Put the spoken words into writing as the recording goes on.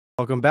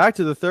Welcome back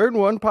to the Third and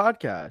One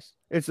podcast.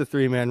 It's the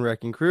three-man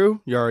wrecking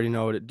crew. You already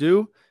know what it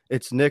do.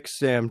 It's Nick,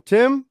 Sam,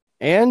 Tim,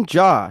 and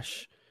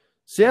Josh.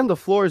 Sam, the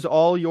floor is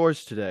all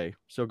yours today,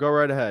 so go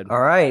right ahead. All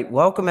right.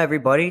 Welcome,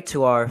 everybody,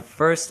 to our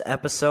first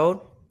episode.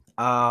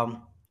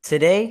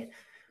 Today,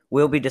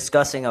 we'll be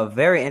discussing a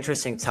very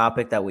interesting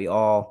topic that we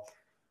all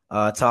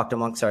talked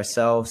amongst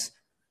ourselves.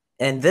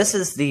 And this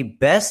is the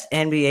best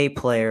NBA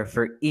player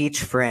for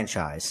each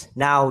franchise.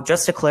 Now,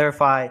 just to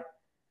clarify,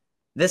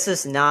 this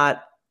is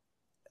not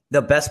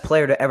the best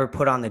player to ever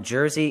put on the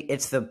jersey.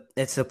 It's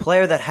the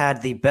player that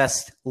had the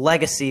best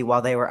legacy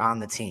while they were on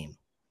the team.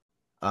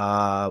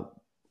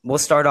 We'll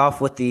start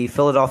off with the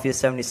Philadelphia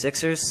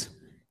 76ers.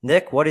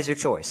 Nick, what is your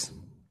choice?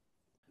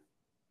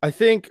 I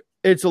think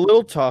it's a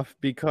little tough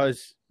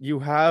because you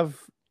have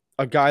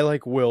a guy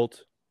like Wilt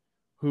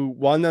who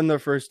won them their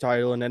first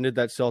title and ended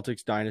that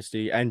Celtics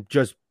dynasty and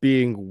just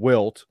being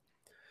Wilt.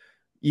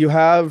 You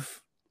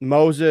have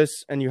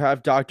Moses and you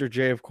have Dr.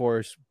 J, of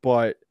course,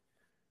 but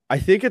I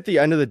think at the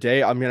end of the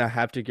day, I'm going to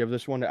have to give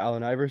this one to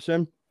Allen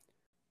Iverson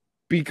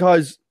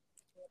because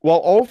while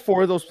all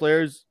four of those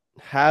players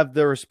have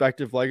their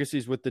respective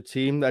legacies with the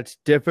team, that's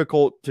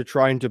difficult to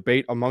try and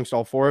debate amongst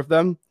all four of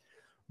them.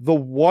 The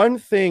one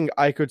thing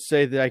I could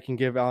say that I can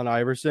give Allen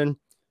Iverson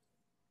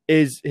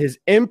is his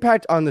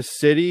impact on the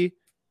city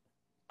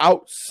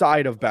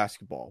outside of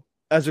basketball.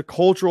 As a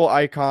cultural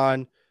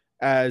icon,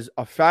 as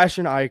a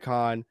fashion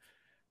icon,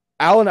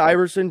 Allen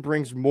Iverson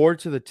brings more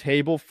to the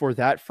table for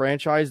that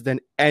franchise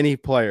than any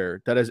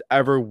player that has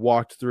ever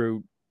walked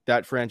through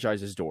that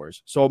franchise's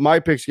doors. So my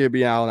pick's going to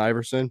be Allen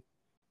Iverson.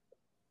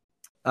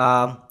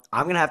 I'm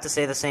going to have to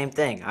say the same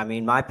thing. I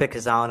mean, my pick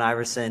is Allen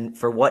Iverson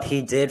for what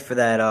he did for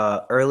that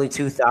early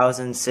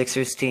 2000s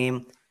Sixers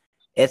team.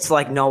 It's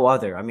like no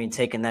other. I mean,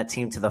 taking that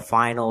team to the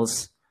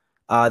finals.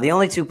 The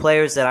only two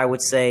players that I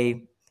would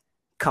say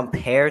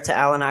compare to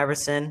Allen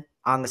Iverson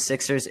on the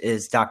Sixers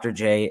is Dr.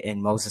 J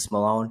and Moses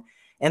Malone.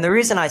 And the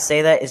reason I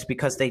say that is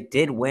because they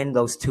did win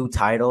those two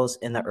titles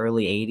in the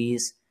early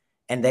 80s,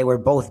 and they were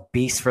both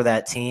beasts for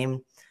that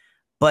team.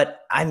 But,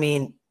 I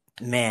mean,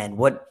 man,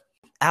 what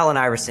Allen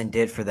Iverson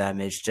did for them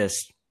is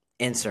just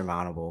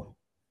insurmountable.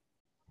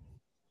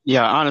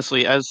 Yeah,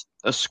 honestly, as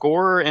a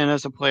scorer and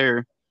as a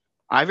player,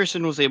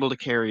 Iverson was able to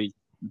carry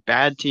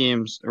bad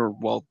teams, or,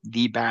 well,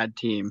 the bad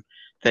team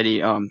that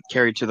he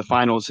carried to the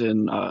finals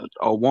in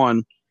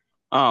 01.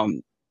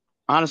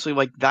 Honestly,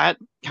 like that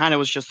kind of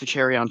was just the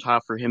cherry on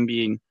top for him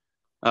being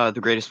the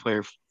greatest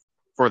player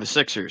for the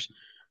Sixers.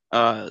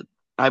 I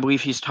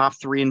believe he's top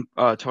 3 in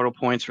total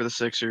points for the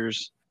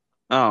Sixers.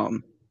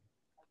 And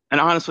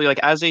honestly, like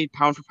as a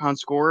pound for pound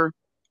scorer,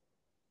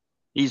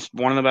 he's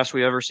one of the best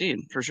we've ever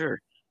seen for sure.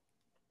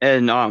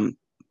 And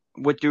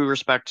with due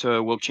respect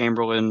to Wilt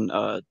Chamberlain,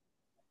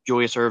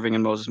 Julius Erving,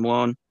 and Moses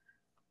Malone,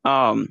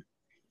 I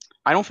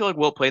don't feel like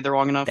Wilt played there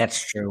long enough.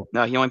 That's true.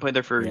 He only played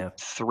there for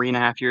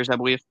 3.5 years, I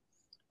believe.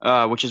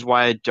 Which is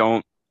why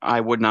I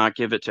would not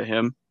give it to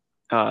him.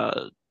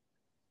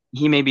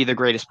 He may be the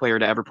greatest player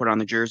to ever put on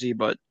the jersey,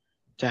 but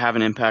to have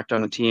an impact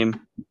on the team,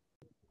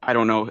 I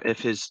don't know if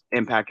his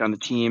impact on the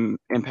team,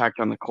 impact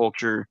on the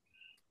culture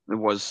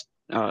was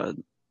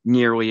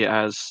nearly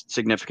as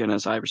significant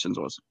as Iverson's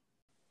was.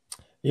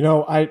 You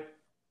know, I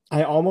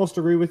almost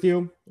agree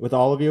with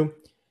all of you.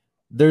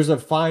 There's a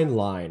fine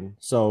line.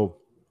 So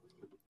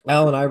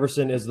Allen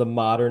Iverson is the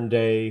modern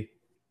day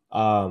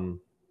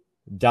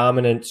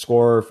dominant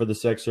scorer for the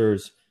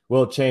Sixers.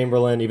 Wilt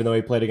Chamberlain, even though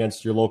he played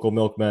against your local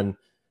milkmen,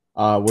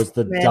 was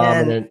the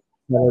dominant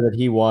player that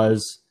he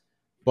was.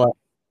 But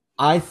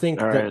I think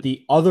that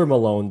the other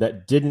Malone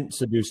that didn't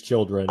seduce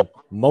children,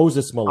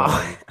 Moses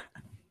Malone,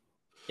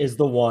 is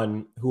the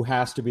one who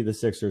has to be the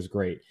Sixers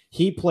great.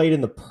 He played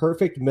in the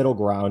perfect middle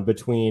ground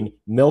between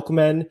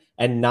milkmen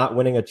and not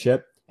winning a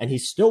chip, and he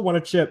still won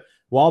a chip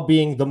while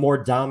being the more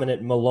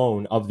dominant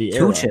Malone of the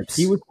era. 2 chips.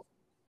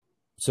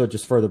 So it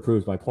just further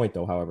proves my point,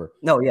 though, however.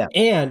 No, yeah.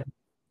 And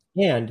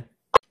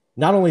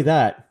not only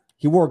that,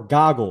 he wore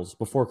goggles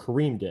before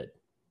Kareem did.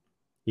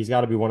 He's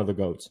got to be one of the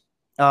GOATs.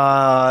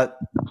 No,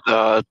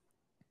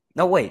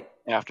 wait.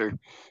 After.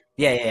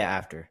 Yeah,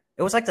 after.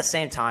 It was like the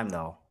same time,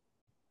 though.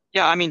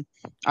 Yeah, I mean,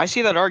 I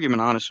see that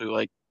argument, honestly.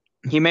 Like,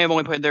 he may have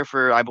only played there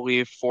for, I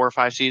believe, 4 or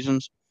 5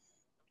 seasons.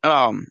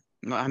 I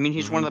mean,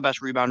 he's one of the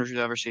best rebounders you've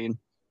ever seen.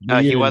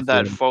 He led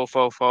that faux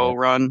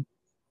run.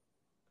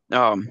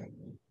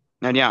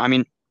 And yeah, I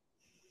mean,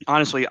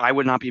 honestly, I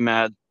would not be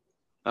mad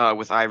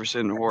with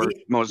Iverson or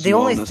Moses. The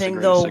only thing,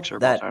 though,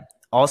 that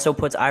also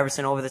puts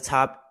Iverson over the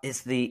top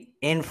is the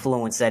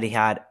influence that he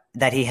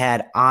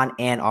had on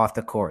and off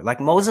the court. Like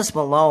Moses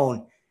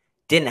Malone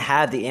didn't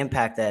have the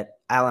impact that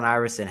Allen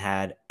Iverson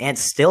had and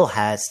still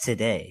has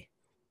today.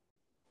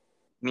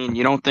 I mean,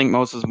 you don't think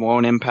Moses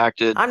Malone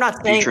impacted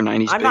future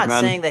 90s I'm not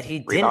saying that he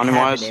didn't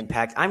have an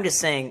impact. I'm just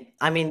saying,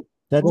 I mean,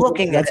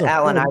 looking at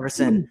Allen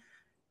Iverson.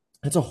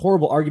 That's a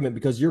horrible argument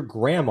because your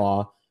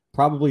grandma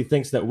probably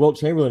thinks that Wilt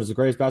Chamberlain is the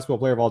greatest basketball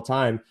player of all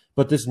time,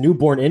 but this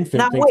newborn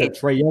infant thinks that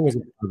Trae Young is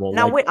incredible.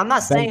 Now, wait, I'm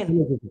not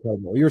saying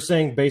 – You're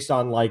saying based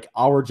on, like,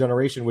 our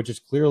generation, which is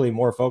clearly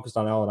more focused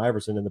on Allen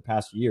Iverson in the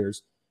past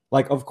years.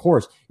 Like, of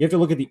course, you have to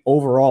look at the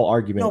overall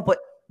argument. No, but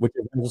which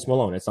is Moses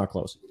Malone. It's not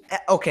close.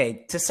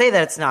 Okay, to say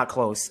that it's not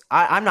close,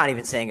 I'm not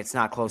even saying it's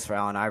not close for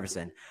Allen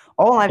Iverson.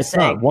 All I'm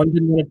saying, not. One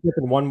didn't win a chip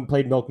and one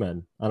played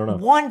milkmen. I don't know.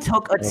 One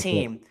took a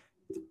team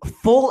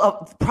full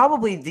of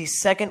probably the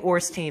second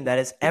worst team that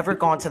has ever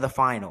gone to the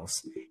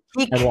finals.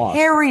 He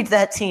carried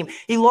that team.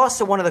 He lost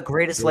to one of the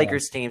greatest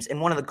Lakers teams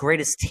and one of the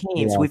greatest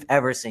teams we've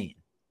ever seen.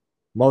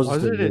 Was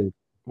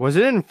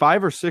it in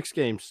 5 or 6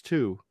 games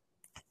too?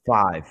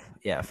 5.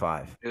 Yeah,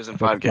 5. It was in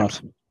 5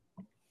 games.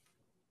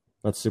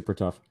 That's super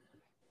tough.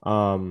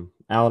 Allen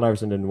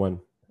Iverson didn't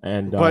win.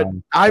 But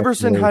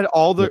Iverson had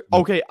all the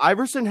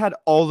Iverson had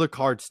all the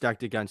cards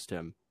stacked against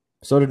him.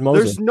 So did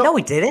Moses. No,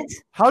 he didn't.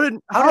 How did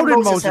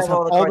Moses have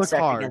all the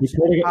cards? He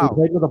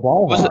played with the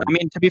ball.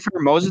 To be fair,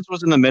 Moses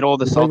was in the middle of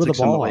the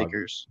Celtics and the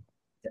Lakers.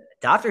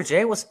 Dr.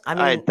 J was.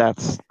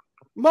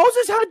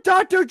 Moses had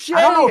Dr. J.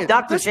 I don't know if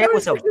Dr. J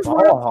was a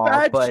ball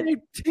hog, but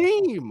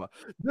team.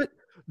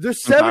 The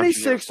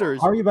 76ers.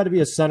 How are you about to be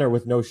a center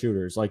with no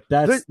shooters? Like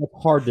that's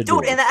hard to do.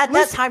 Dude, and at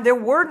that time there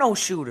were no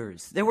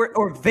shooters. There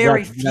were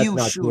very few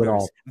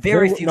shooters.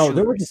 Very few shooters.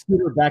 There was a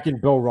shooter back in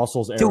Bill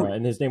Russell's era,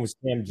 and his name was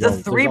Sam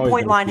Jones. The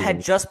 3-point line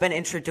had just been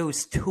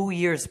introduced 2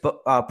 years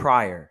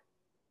prior.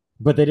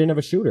 But they didn't have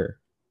a shooter.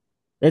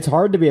 It's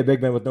hard to be a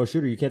big man with no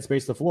shooter. You can't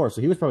space the floor.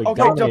 So he was probably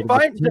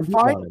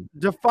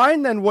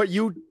define then what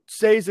you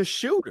say is a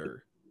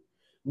shooter.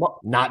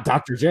 Not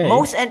Dr. J.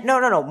 Most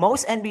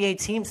NBA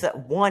teams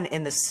that won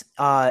in the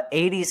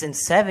 80s and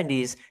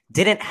 70s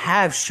didn't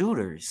have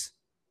shooters.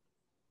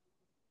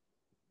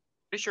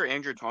 Pretty sure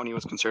Andrew Toney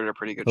was considered a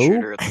pretty good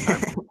shooter at the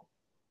time.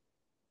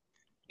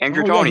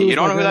 Andrew Toney, you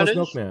don't know who that is?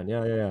 Milkman.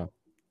 Yeah.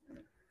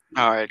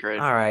 All right, great.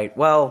 All right,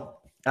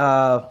 well,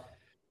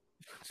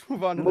 let's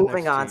move on.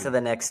 Moving on to the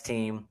next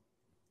team.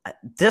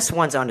 This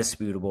one's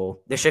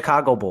undisputable. The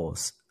Chicago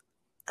Bulls.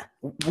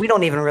 We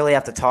don't even really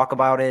have to talk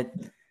about it.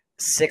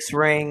 6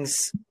 rings.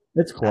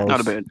 It's close.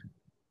 Not a bit.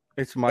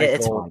 It's Michael.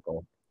 It's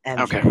Michael.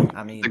 MJ. Okay.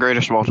 I mean, the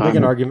greatest of all time. Make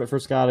an argument for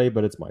Scotty,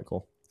 but it's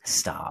Michael.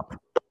 Stop.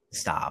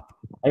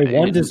 Hey,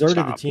 one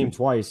deserted the team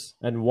twice,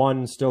 and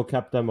one still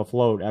kept them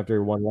afloat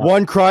after one left.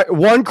 One cried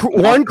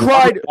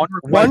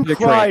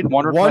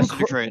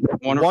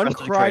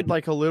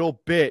like a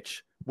little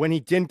bitch when he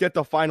didn't get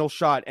the final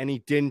shot, and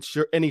he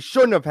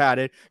shouldn't have had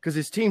it because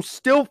his team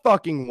still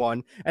fucking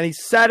won, and he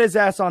sat his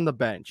ass on the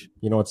bench.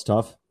 You know what's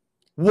tough?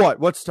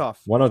 What's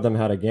tough? One of them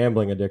had a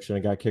gambling addiction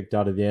and got kicked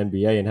out of the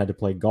NBA and had to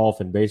play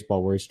golf and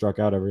baseball where he struck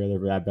out every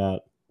other at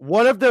bat.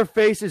 One of their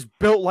faces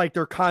built like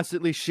they're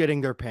constantly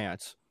shitting their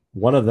pants.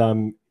 One of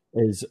them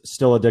is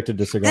still addicted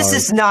to cigars. This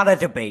is not a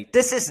debate.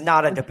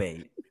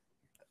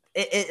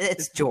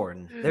 It's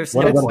Jordan. There's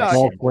no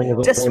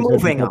question. Just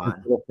moving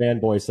on.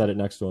 Fanboy said it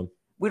next to him.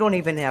 We don't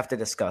even have to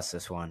discuss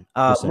this one.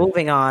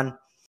 Moving on.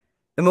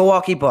 The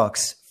Milwaukee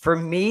Bucks. For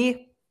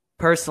me,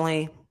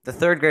 personally, the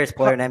 3rd greatest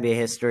player in NBA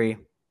history,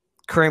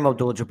 Kareem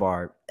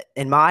Abdul-Jabbar.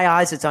 In my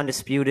eyes, it's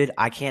undisputed.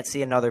 I can't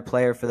see another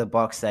player for the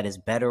Bucks that is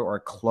better or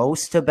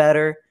close to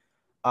better.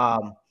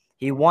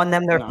 He won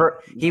them their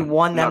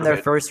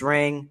first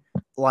ring.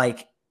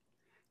 Like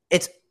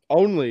it's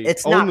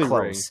not close.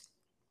 Ring.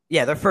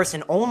 Yeah, their first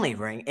and only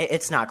ring.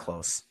 It's not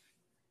close.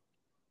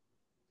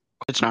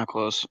 It's not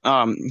close.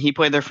 He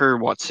played there for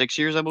 6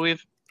 years, I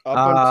believe.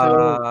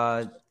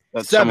 Up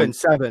until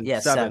 7. Yeah,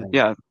 7.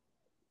 Yeah,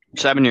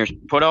 7 years.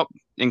 Put up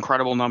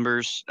incredible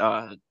numbers.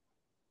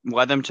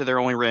 Led them to their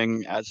only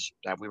ring, as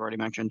we've already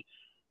mentioned.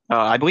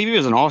 I believe he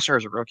was an All-Star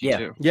as a rookie,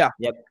 too. Yeah.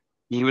 Yep.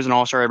 He was an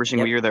All-Star every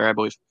single year there, I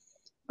believe.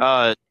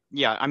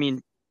 Yeah, I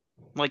mean,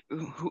 like,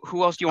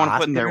 who else do you want to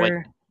put in there?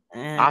 Like,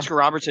 Oscar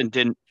Robertson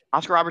didn't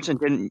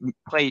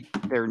play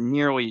there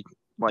nearly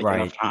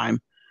enough time.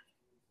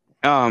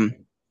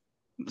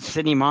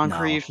 Sidney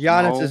Moncrief. No.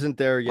 Giannis isn't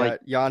there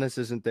yet. Giannis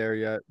isn't there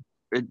yet.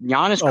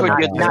 Giannis could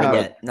get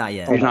there. Not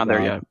yet. He's not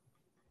there yet.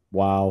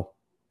 Wow.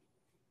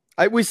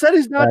 We said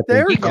he's not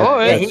there he yet.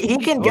 Could. Yeah, he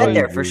can get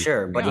there for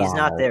sure, but he's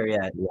not there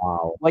yet.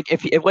 Wow. Like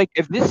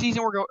if this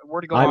season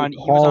were to go on, I'm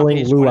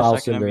calling Lou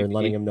Alcindor and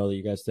letting him know that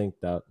you guys think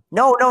that.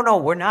 No,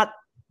 we're not.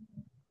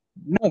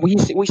 No, we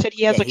said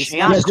he has a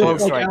chance. Not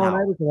close right Allen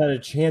now. Iverson had a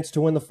chance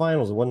to win the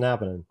finals. It wasn't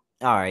happening.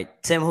 All right,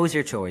 Tim, who's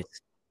your choice?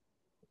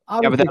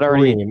 But that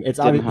already his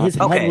head was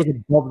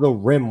above the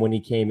rim when he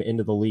came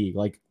into the league.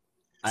 Like,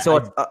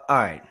 all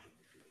right,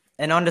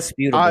 an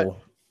undisputable.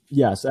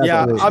 Yes.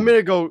 Yeah, I'm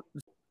gonna go.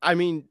 I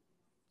mean,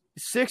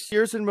 6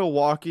 years in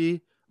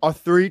Milwaukee, a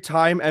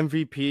 3-time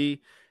MVP.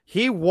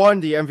 He won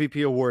the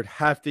MVP award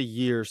half the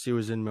years he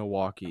was in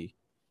Milwaukee,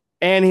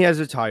 and he has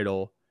a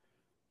title,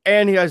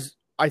 and he has,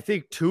 I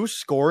think, 2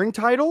 scoring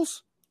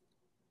titles.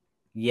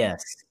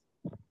 Yes,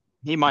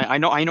 he might. I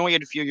know. He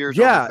had a few years.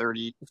 Yeah,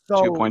 32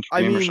 points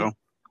per game or so.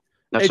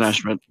 That's an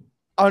estimate.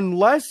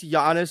 Unless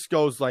Giannis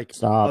goes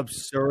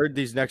absurd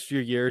these next few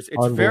years,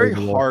 it's very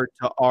hard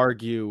to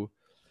argue.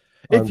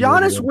 If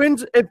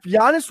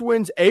Giannis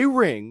wins a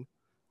ring,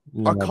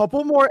 a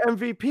couple more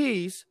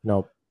MVPs,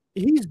 nope.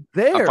 He's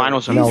there. A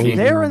finals he's MVP.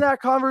 there in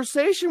that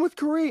conversation with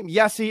Kareem.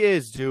 Yes, he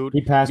is, dude.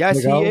 He passed yes,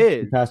 Big he O?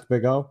 is. He passed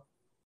Big O?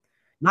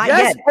 Not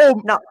yes. yet.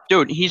 Oh, no.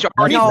 Dude, he's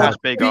already No,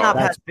 past Big he's O. not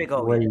That's past Big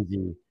O.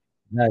 crazy.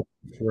 That's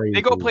crazy.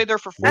 Big O played there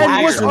for 4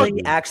 And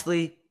years.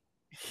 Actually,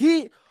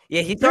 he's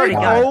already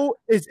got it. Big O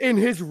is in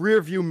his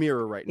rearview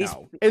mirror right He's-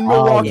 now in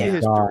Milwaukee yeah.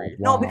 history.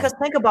 No, because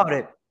think about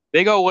it.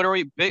 Big O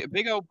literally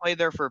Big O played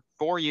there for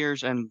 4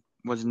 years and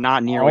was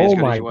not nearly as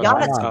good as he was at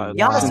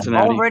Giannis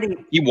Cincinnati.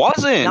 already. He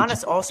wasn't.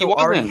 Giannis also He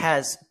wasn't. already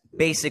has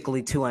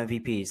basically 2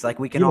 MVPs. Like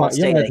we can all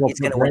say that he's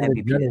going to win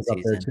MVP this up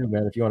there season. too,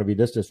 man. If you want to be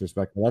this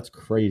disrespectful, that's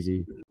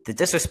crazy. The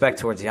disrespect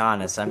towards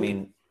Giannis. I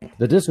mean,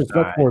 The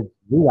disrespect for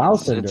Lou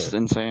Alcindor. It's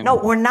insane. no,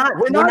 we're not.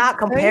 We're not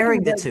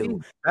comparing the saying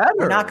two. that he's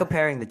We're not better.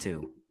 comparing the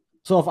two.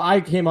 So if I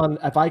came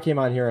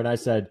on here and I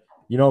said,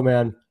 you know,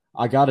 man,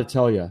 I got to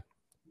tell you,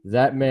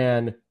 that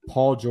man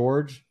Paul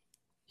George,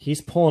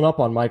 he's pulling up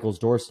on Michael's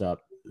doorstep.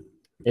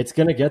 It's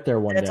gonna get there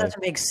one That day.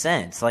 doesn't make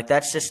sense. Like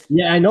that's just.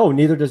 Yeah, I know.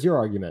 Neither does your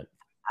argument.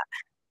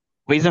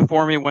 Please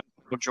inform me when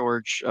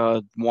George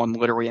won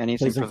literally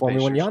anything Please for the inform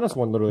me when Pacers. Giannis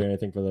won literally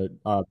anything for the.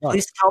 Bucks.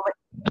 Please tell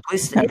me.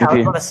 Please, yeah, I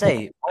was going to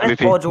say, when did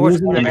MVP. Paul He George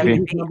was in win the an MVP.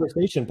 MVP?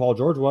 conversation. Paul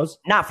George was.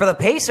 Not for the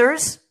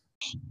Pacers.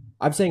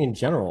 I'm saying in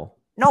general.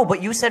 No,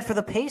 but you said for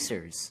the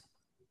Pacers.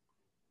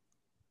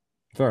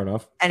 Fair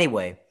enough.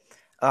 Anyway,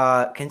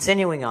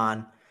 continuing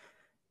on,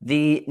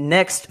 the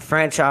next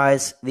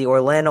franchise, the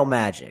Orlando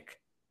Magic.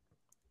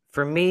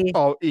 For me,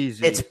 Oh,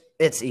 easy.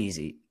 it's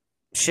easy.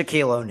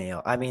 Shaquille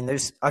O'Neal. I mean,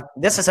 this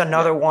is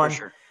another For one.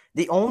 sure.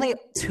 The only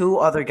 2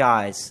 other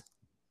guys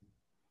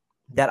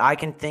that I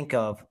can think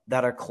of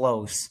that are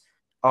close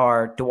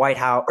are Dwight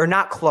Howard, or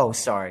not close,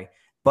 sorry,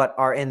 but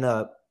are in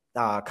the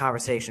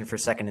conversation for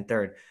second and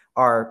third,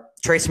 are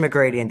Tracy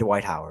McGrady and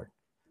Dwight Howard.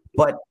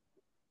 But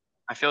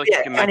I feel like yeah,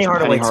 you can Penny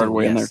mention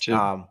Hardaway, in there yes.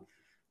 too.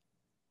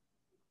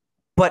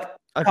 But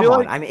I come feel on,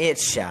 like I mean,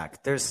 it's Shaq.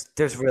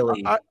 There's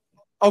really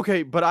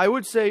okay, but I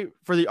would say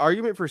for the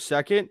argument for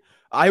second,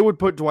 I would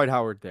put Dwight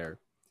Howard there.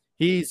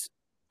 He's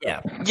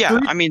yeah. Yeah,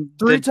 I mean,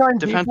 the three-time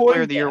Defense D-boy,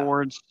 Player of the Year yeah.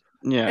 awards.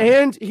 Yeah,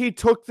 and he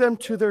took them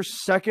to their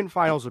second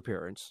finals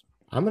appearance.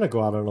 I'm gonna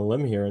go out on a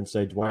limb here and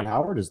say Dwight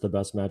Howard is the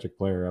best Magic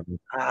player ever.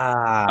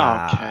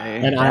 Okay.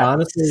 And I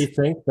honestly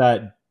think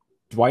that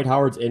Dwight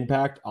Howard's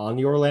impact on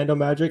the Orlando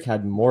Magic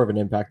had more of an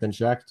impact than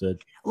Shaq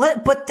did.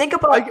 But think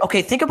about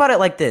think about it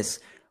like this: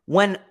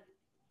 when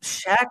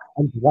Shaq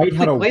And Dwight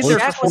had a Like,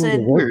 worse Shaq was team to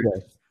in- work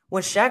with.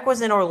 when Shaq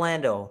was in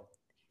Orlando,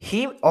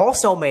 he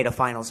also made a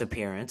finals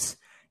appearance,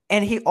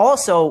 and he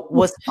also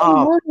was Penny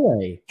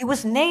Hardaway. he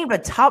was named a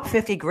top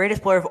 50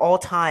 greatest player of all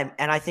time,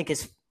 and I think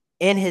is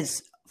in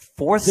his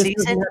 4th This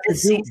season doesn't have to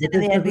this do- season this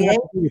in the doesn't NBA. have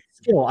to do with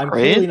skill. I'm Right?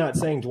 clearly not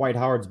saying Dwight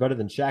Howard's better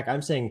than Shaq.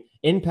 I'm saying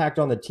impact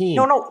on the team.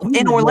 No, He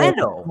in was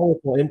Orlando. a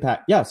powerful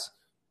impact. Yes.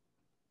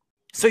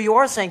 So you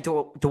are saying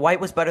Dwight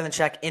was better than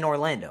Shaq in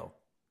Orlando.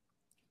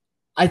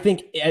 I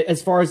think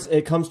as far as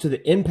it comes to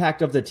the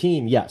impact of the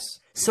team, yes.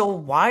 So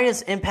why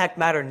does impact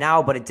matter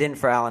now, but it didn't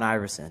for Allen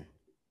Iverson?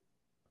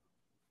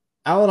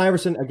 Allen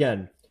Iverson,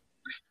 again,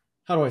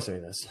 how do I say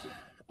this?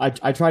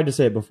 I tried to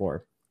say it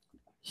before.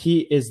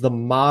 He is the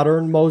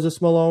modern Moses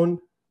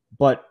Malone,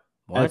 but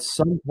What? at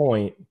some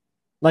point,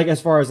 like as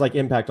far as like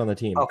impact on the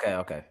team,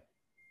 Okay.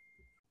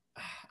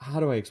 how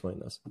do I explain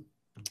this?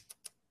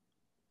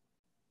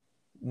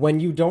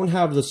 When you don't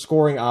have the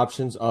scoring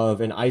options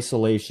of an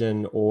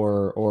isolation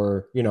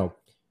or you know,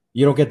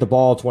 you don't get the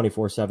ball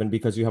 24/7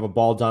 because you have a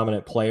ball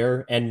dominant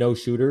player and no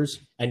shooters,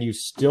 and you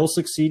still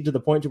succeed to the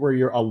point to where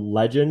you're a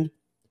legend,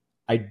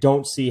 I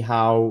don't see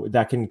how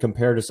that can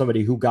compare to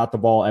somebody who got the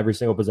ball every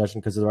single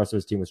possession because the rest of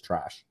his team was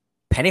trash.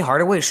 Penny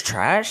Hardaway's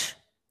trash?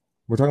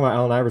 We're talking about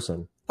Allen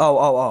Iverson.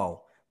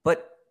 Oh.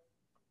 But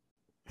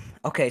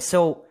okay,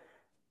 so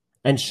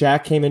And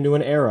Shaq came into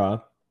an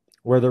era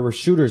where there were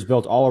shooters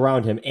built all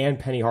around him and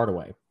Penny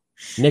Hardaway.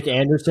 Nick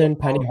Anderson,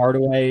 Penny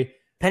Hardaway.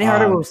 Penny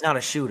Hardaway was not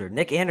a shooter.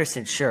 Nick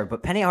Anderson, sure,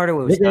 but Penny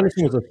Hardaway was Nick not.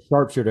 Anderson was a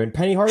sharpshooter, and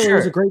Penny Hardaway Sure.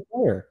 was a great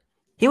player.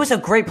 He was a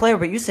great player,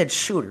 but you said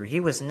shooter. He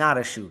was not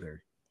a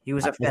shooter. He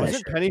was a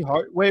Wasn't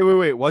finisher.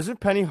 Wait. Wasn't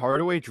Penny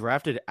Hardaway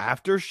drafted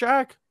after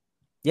Shaq?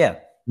 Yeah.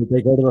 Did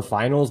they go to the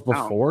finals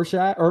before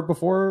Shaq or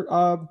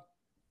before?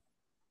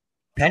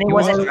 Penny He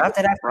wasn't was,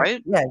 drafted after.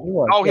 right? Yeah, he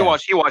was. Oh, he yeah.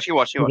 was. Did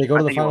they go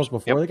to I the think he finals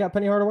was. before Yep. they got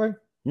Penny Hardaway?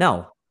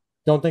 No.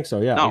 Don't think so.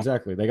 Yeah, No.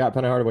 exactly. They got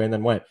Penny Hardaway and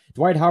then went.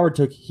 Dwight Howard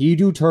took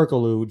Hedo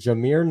Turkoglu,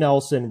 Jameer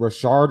Nelson,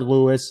 Rashard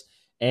Lewis,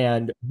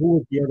 and who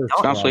was the other? No, Don't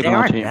squad? sleep they on the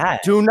aren't team.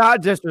 that. Do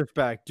not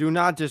disrespect.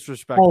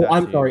 Oh, that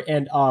I'm team. sorry.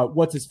 And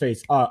what's his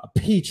face?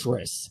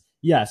 Petrus.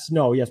 Yes.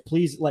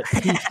 Please let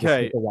Petrus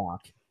Okay. take the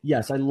rock.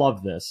 Yes, I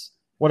love this.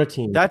 What a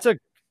team. That's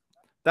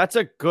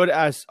a good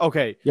ass.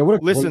 Okay, yeah.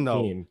 What a listen, great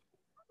though. team.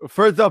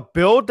 for the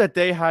build that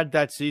they had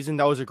that season,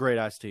 that was a great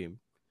ass team.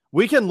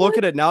 We can look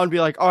at it now and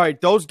be like, all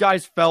right, those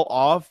guys fell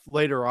off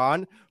later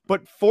on,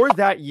 but for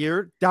that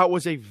year, that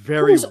was a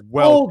very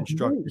well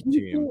constructed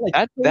team.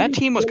 That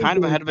team was kind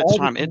of ahead of its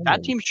time.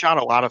 That team shot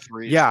a lot of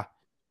threes. Yeah.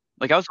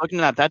 Like I was looking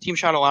at that team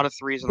shot a lot of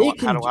threes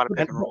and had a lot of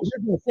pick and rolls.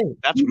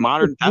 That's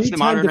modern. That's the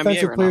modern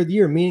defensive NBA player right of the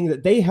year, meaning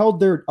that they held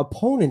their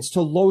opponents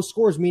to low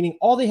scores, meaning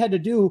all they had to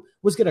do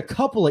was get a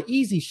couple of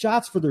easy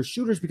shots for their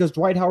shooters because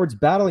Dwight Howard's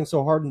battling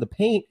so hard in the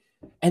paint,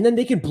 and then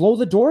they can blow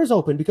the doors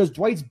open because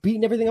Dwight's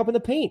beating everything up in the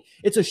paint.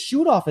 It's a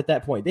shoot off at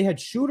that point. They had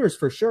shooters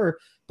for sure,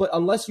 but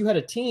unless you had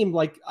a team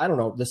like, I don't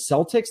know, the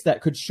Celtics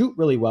that could shoot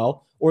really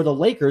well, or the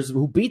Lakers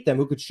who beat them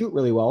who could shoot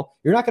really well,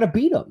 you're not going to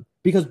beat them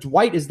because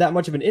Dwight is that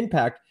much of an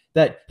impact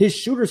that his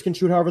shooters can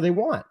shoot however they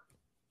want.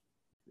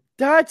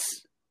 I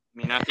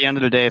mean, at the end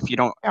of the day, if you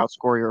don't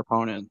outscore your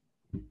opponent,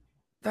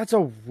 that's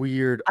a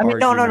weird. I mean,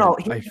 no.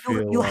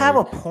 You have a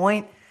like.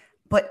 point,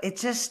 but it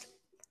just.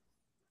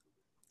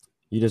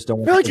 You just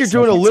don't. I feel like you're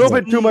doing a little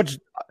bit too much.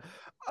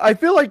 I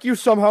feel like you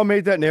somehow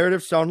made that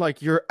narrative sound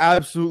like you're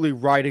absolutely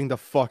riding the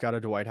fuck out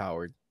of Dwight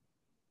Howard.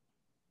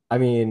 I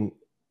mean,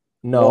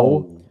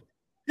 no.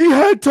 He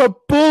had to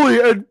bully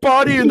and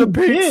body in the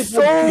paint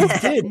so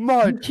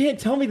much. You can't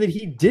tell me that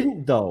he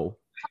didn't, though.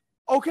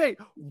 Okay,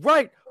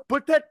 right.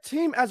 But that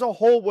team as a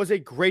whole was a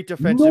great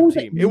defensive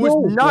team. It was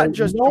not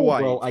just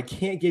Dwight. Bro, I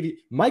can't give you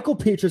 – Michael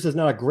Pietrus is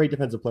not a great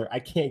defensive player. I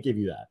can't give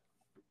you that.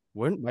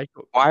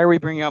 Why are we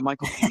bringing up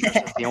Michael Pietrus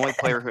as the only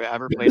player who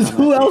ever played on that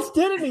Who team? else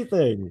did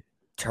anything?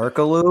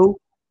 Turkoglu?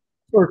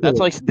 That's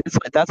like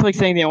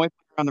saying the only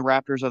player on the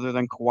Raptors other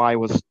than Kawhi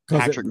was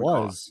Patrick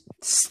McCaw.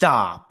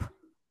 Stop.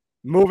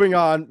 Moving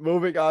on.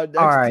 Next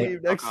All right. team.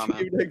 Next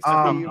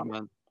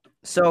team.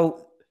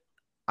 So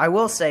I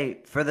will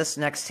say for this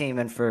next team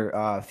and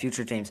for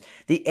future teams,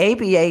 the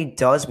ABA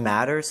does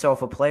matter. So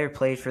if a player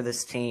played for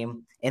this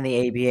team in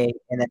the ABA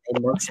and then they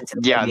merged into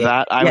the ABA,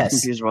 that I was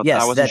confused about.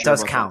 Yes, that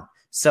does count.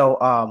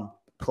 So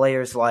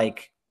players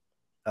like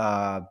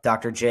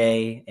Dr.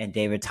 J and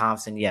David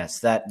Thompson, yes,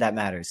 that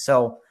matters.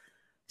 So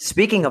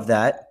speaking of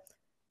that,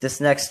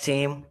 this next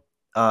team,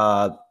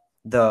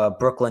 the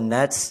Brooklyn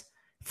Nets,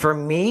 for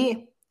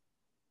me,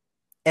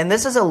 and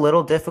this is a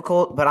little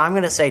difficult, but I'm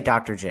going to say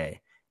Dr.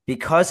 J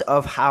because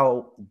of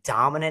how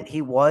dominant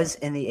he was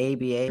in the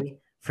ABA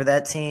for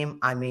that team.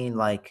 I mean,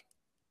 like,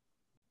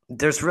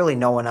 there's really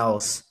no one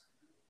else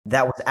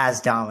that was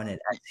as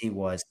dominant as he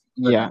was.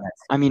 Yeah,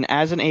 I mean,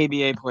 as an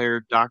ABA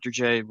player, Dr.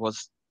 J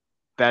was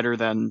better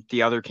than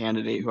the other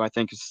candidate, who I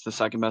think is the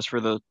second best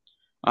for the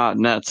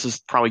Nets, is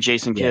probably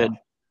Jason Kidd.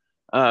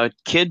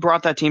 Kidd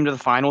brought that team to the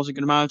finals a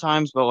good amount of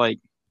times, but, like,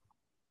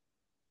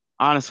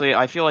 honestly,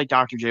 I feel like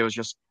Dr. J was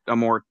just a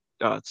more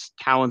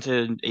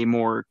talented, a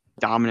more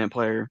dominant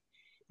player.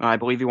 I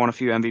believe he won a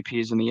few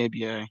MVPs in the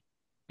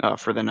ABA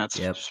for the Nets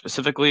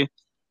specifically.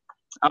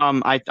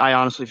 I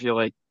honestly feel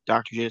like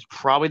Dr. J is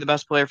probably the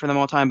best player for them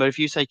all time, but if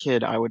you say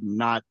Kidd, I would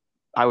not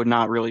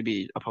really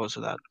be opposed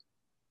to that.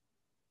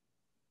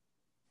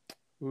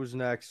 Who's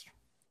next?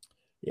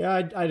 Yeah,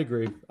 I'd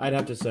agree. I'd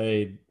have to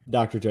say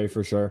Dr. J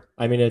for sure.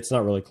 I mean, it's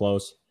not really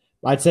close.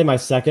 I'd say my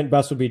second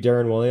best would be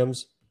Darren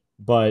Williams,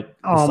 but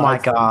oh my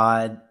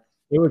god,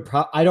 it would.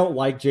 I don't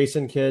like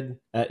Jason Kidd.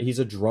 He's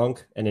a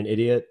drunk and an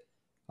idiot.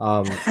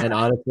 And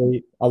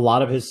honestly, a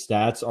lot of his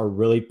stats are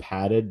really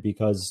padded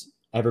because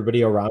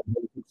everybody around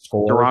him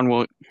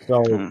scored.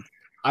 So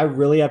I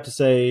really have to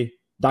say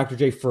Dr.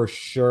 J for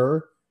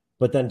sure,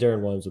 but then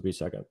Darren Williams would be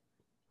second.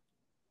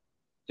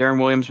 Darren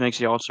Williams makes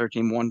the All-Star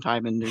team one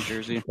time in New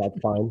Jersey. That's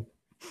fine.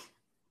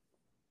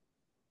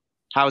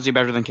 How is he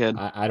better than Kidd?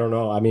 I don't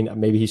know. I mean,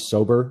 maybe he's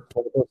sober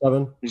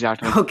 24/7.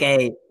 Exactly.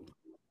 Okay.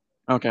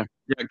 Yeah,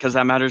 because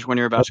that matters when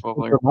you're a basketball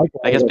player.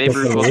 I guess Babe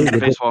Ruth wasn't good at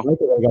baseball.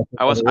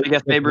 I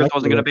guess Babe Ruth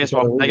wasn't good at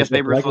baseball. I guess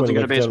Babe Ruth wasn't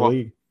good at baseball.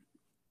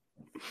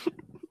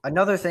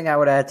 Another thing I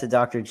would add to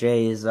Dr.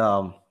 J is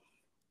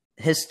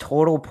his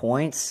total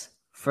points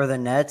for the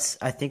Nets.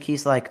 I think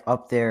he's like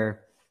up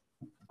there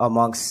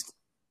amongst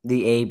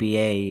the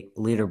ABA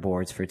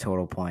leaderboards for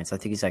total points. I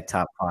think he's like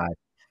top 5.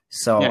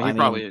 So yeah, I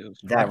mean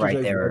that Dr. right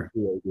J there.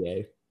 was the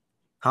ABA.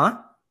 Huh?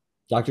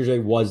 Dr. J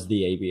was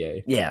the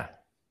ABA. Yeah.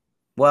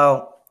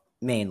 Well,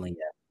 mainly,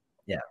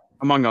 yeah.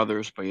 Among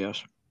others, but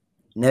yes.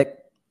 Nick?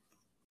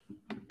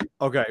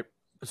 Okay,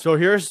 so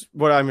here's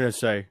what I'm going to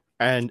say,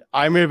 and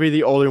I'm going to be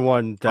the only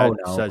one that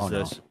says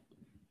this.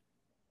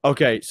 No.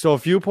 Okay, so a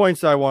few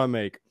points that I want to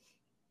make.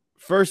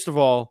 First of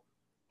all,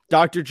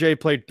 Dr. J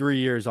played 3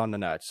 years on the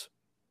Nets,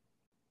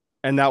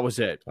 and that was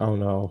it. Oh,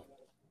 no.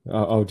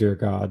 Oh, dear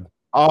God.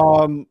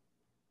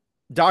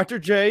 Dr.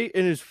 J,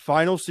 in his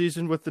final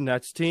season with the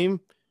Nets team,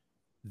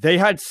 they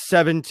had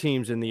 7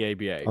 teams in the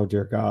ABA. Oh,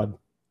 dear God.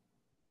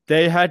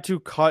 They had to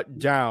cut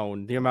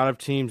down the amount of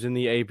teams in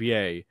the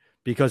ABA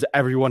because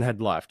everyone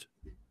had left.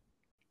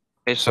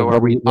 Okay, so are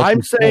we?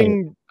 I'm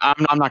saying. I'm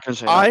not going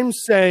to say. I'm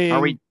saying.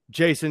 Are we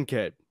Jason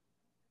Kidd?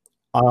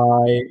 I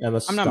am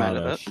astonished. I'm not mad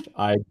at it.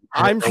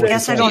 I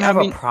guess I don't have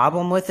a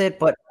problem with it,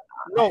 but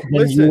no.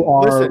 Listen.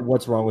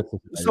 What's wrong with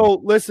this? So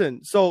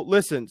listen.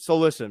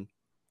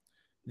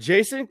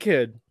 Jason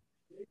Kidd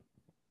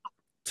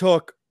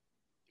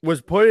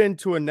was put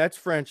into a Nets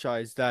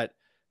franchise that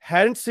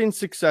hadn't seen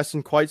success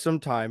in quite some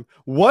time,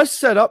 was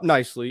set up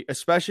nicely,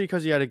 especially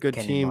because he had a good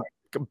team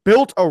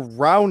built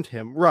around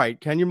him. Right.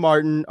 Kenyon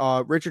Martin,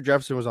 Richard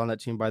Jefferson was on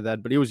that team by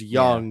then, but he was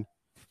young. Yeah.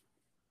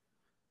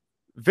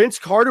 Vince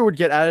Carter would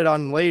get added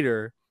on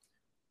later.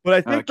 But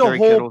I think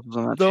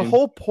the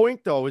whole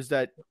point, though, is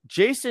that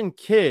Jason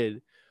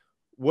Kidd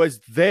was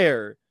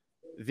there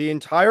the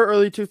entire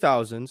early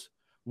 2000s,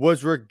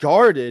 was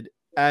regarded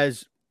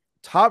as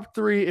top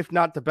 3, if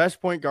not the best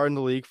point guard in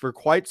the league for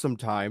quite some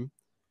time,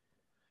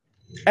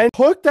 and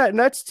took that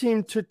Nets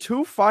team to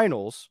 2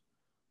 finals,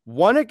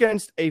 one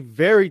against a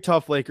very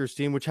tough Lakers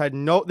team, which had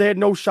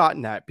no shot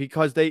in that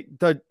because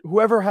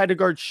whoever had to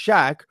guard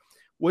Shaq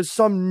was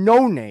some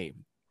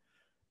no-name.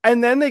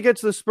 And then they get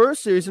to the Spurs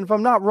series, and if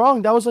I'm not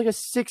wrong, that was like a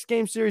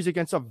 6-game series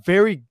against a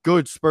very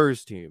good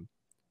Spurs team.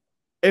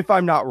 If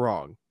I'm not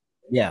wrong.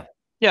 Yeah.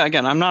 Yeah,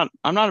 again, I'm not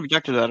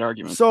objecting to that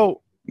argument.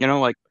 So,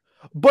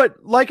 but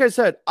like I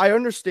said, I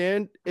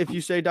understand if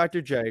you say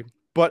Dr. J,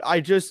 but I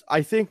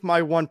think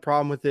my one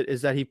problem with it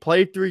is that he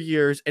played 3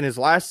 years. In his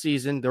last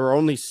season, there were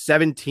only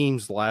 7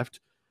 teams left.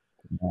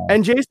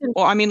 And Jason,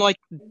 well, I mean, like,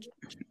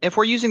 if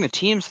we're using the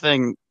teams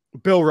thing,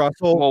 Bill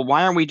Russell. Well,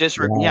 why aren't we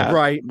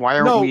right? Why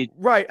are we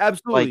right?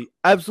 Absolutely,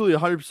 absolutely,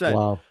 100%.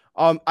 Wow.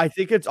 I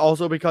think it's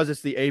also because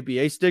it's the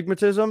ABA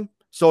stigmatism,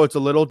 so it's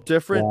a little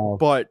different,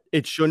 but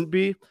it shouldn't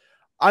be.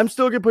 I'm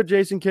still gonna put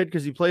Jason Kidd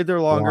because he played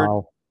there longer,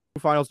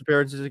 finals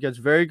appearances against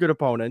very good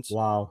opponents.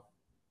 Wow,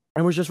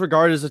 and was just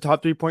regarded as a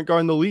top 3 point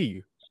guard in the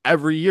league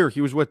every year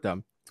he was with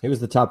them. He was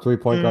the top 3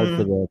 point guard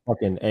for the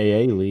fucking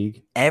AA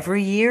league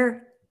every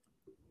year.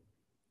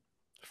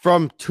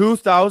 From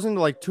 2000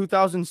 to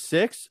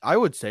 2006, I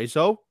would say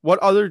so. What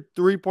other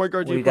 3 point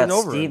guards are you putting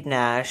over Steve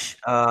Nash.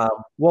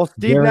 Well,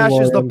 Steve Nash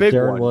is the big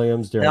one. Darren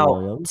Williams.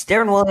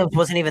 Darren Williams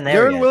wasn't even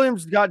there. Darren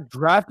Williams got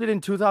drafted in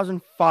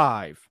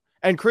 2005,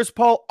 and Chris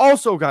Paul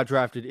also got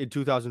drafted in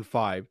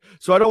 2005.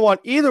 So I don't want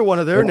either one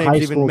of their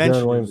names even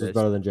mentioned. Darren Williams is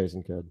better than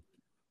Jason Kidd.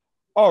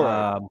 All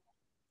right,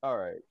 all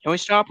right. Can we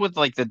stop with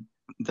the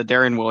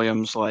Darren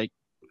Williams All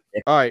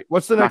right,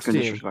 what's the next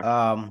team?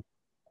 The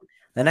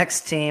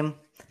next team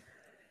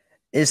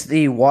is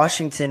the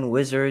Washington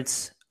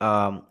Wizards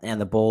and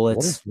the Bullets.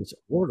 What is this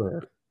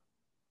order?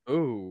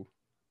 Ooh.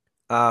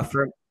 I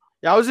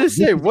was going to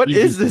say, what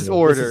is this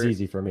order? This is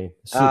easy for me.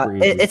 Super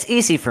easy. It's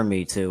easy for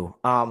me, too.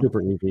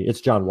 Super easy. It's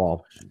John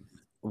Wall.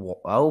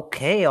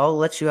 Okay, I'll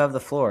let you have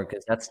the floor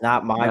because that's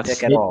not my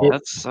pick at all.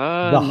 That's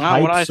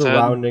not what I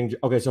said.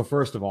 Okay, so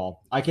first of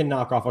all, I can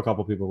knock off a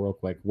couple people real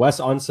quick. Wes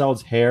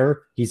Unseld's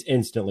hair, he's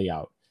instantly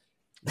out.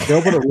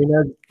 Gilbert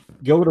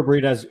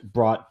Arenas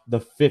brought the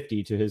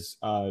 50 to his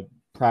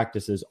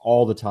practices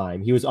all the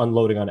time. He was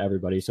unloading on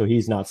everybody, so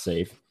he's not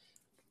safe.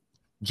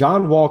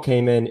 John Wall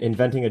came in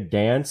inventing a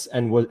dance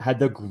and had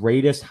the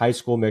greatest high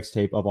school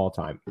mixtape of all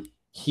time.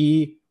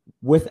 He,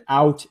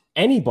 without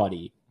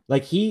anybody,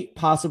 he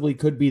possibly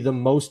could be the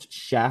most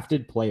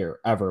shafted player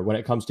ever when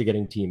it comes to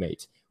getting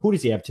teammates. Who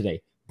does he have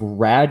today?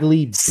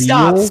 Bradley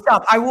Beal.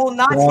 Stop. I will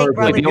not take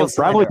Bradley Beal.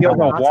 Bradley Beal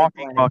a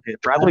walking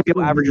bucket. Bradley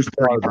Beal averages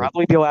 30.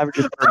 Bradley Beal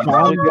averages 30.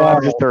 Bradley Beal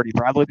averages 30.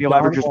 Bradley Beal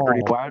averages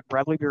 30.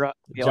 Bradley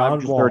Beal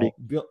averages 30.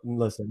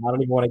 Listen, I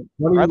don't even want to.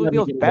 Bradley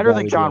Beal's better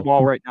than John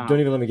Wall right now.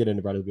 Don't even let me get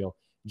into Bradley Beal.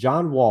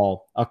 John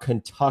Wall, a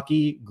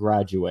Kentucky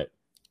graduate,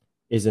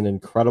 is an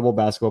incredible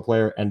basketball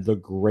player and the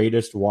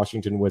greatest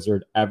Washington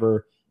Wizard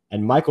ever.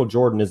 And Michael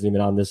Jordan isn't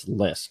even on this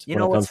list. You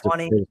know what's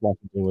funny? The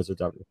Washington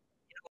Wizards ever.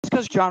 It's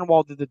because John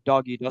Wall did the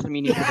Dougie doesn't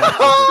mean he's the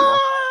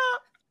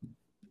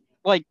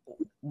best.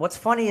 What's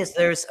funny is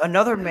there's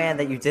another man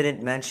that you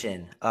didn't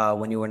mention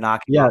when you were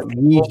knocking. Yeah,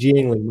 Yi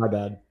Jiangliang, my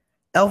bad.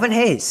 Elvin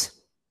Hayes.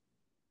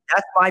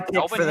 That's my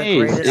pick for the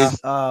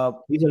greatest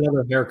he's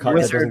another haircut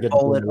Wizard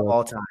bullet of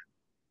all time.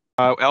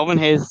 Elvin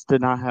Hayes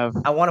did not have.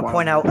 I want to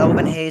point out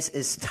Elvin Hayes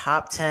is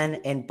top 10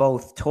 in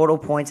both total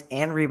points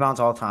and rebounds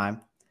all time.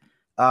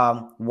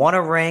 Won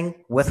a ring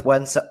with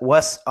Wes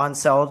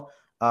Unseld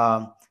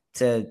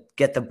to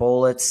get the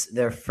Bullets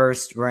their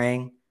first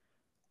ring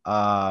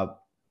and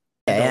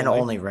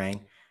only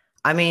ring.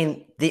 I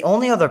mean, the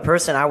only other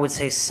person I would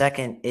say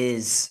second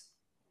is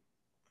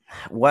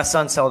Wes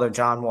Unseld or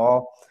John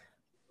Wall.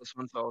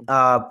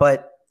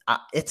 But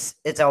it's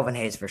Elvin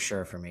Hayes for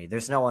sure for me.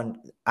 There's no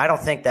one. I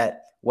don't think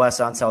that Wes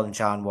Unseld and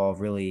John Wall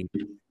really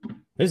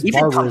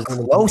even come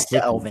close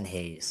to Elvin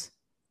Hayes.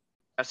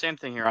 Same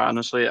thing here,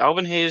 honestly.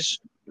 Elvin Hayes,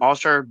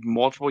 All-Star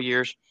multiple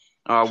years,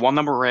 won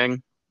the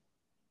ring.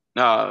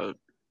 I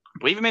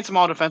believe he made some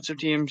all-defensive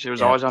teams. He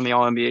was always on the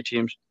All-NBA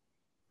teams.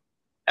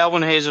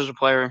 Elvin Hayes is a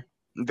player,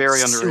 very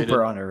underrated.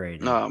 Super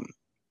underrated.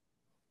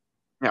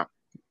 Yeah.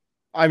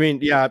 I mean,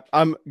 yeah,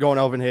 I'm going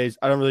Elvin Hayes.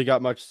 I don't really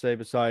got much to say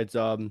besides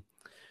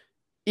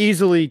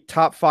easily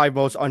top 5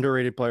 most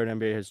underrated player in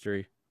NBA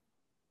history.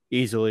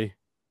 Easily.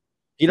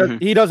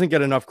 He doesn't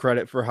get enough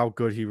credit for how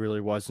good he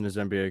really was in his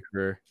NBA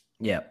career.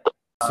 Yeah.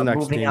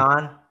 Moving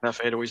on. That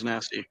fadeaway's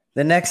nasty.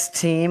 The next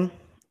team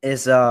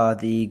is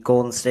the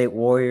Golden State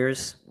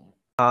Warriors.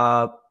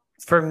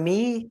 For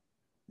me,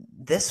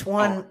 this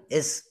one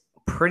is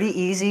pretty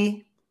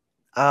easy.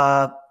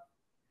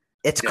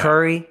 It's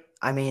Curry.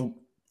 I mean,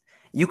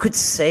 you could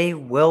say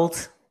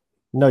Wilt.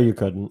 No, you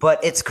couldn't.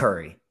 But it's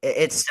Curry.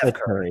 It's Steph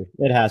Curry.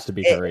 It has to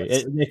be Curry.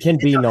 It can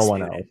be no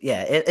one else.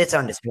 Yeah, it's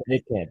undisputed.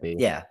 It can't be.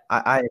 Yeah,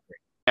 I agree.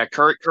 Yeah,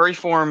 Curry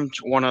formed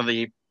one of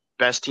the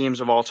best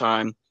teams of all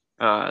time,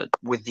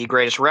 with the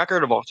greatest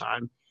record of all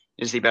time.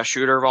 Is the best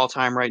shooter of all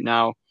time right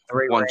now.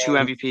 Won 2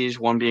 MVPs,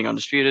 one being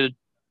undisputed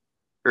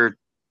or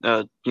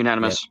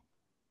unanimous.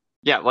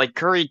 Yeah, like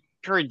Curry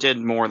did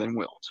more than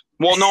Wilt.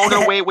 Well, no,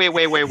 wait.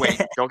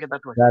 Don't get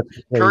that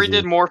twisted. Curry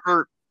did more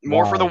for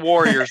the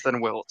Warriors than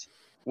Wilt.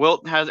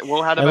 Will had a better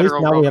overall. At least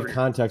now we have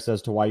context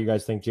as to why you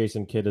guys think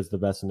Jason Kidd is the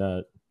best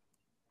net.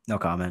 No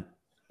comment.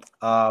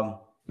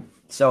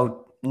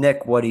 So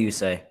Nick, what do you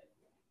say?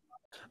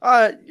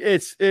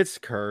 It's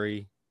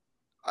Curry.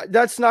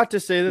 That's not to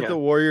say that the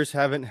Warriors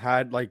haven't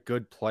had like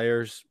good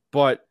players,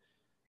 but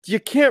you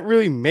can't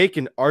really make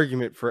an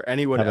argument for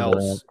anyone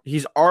else.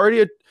 He's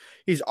already a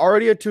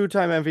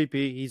 2-time MVP.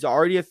 He's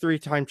already a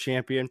 3-time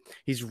champion.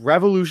 He's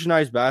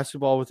revolutionized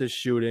basketball with his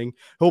shooting.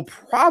 He'll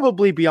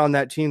probably be on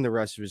that team the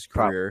rest of his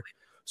career.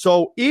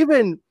 So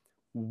even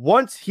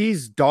once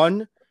he's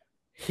done,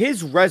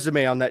 his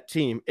resume on that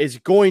team is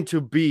going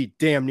to be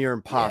damn near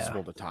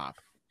impossible to top.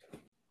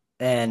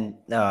 And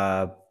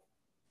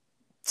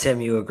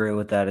Tim, you agree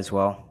with that as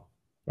well?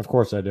 Of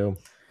course I do.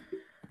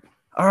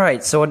 All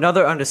right, so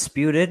another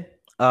undisputed.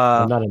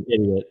 I'm not an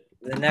idiot.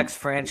 The next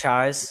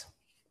franchise,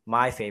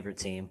 my favorite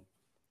team,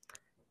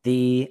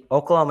 the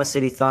Oklahoma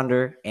City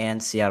Thunder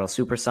and Seattle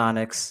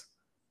Supersonics.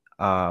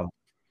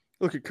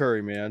 Look at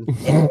Curry, man.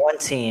 In one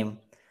team.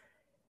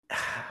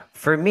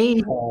 For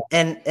me,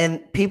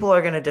 and people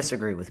are going to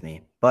disagree with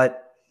me,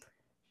 but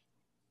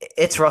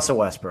it's Russell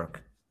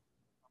Westbrook.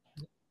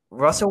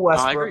 Russell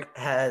Westbrook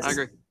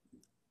has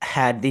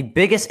had the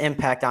biggest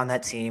impact on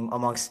that team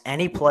amongst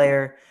any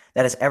player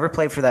that has ever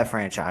played for that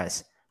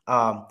franchise.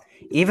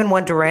 Even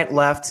when Durant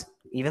left,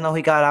 even though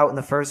he got out in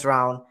the first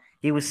round,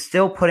 he was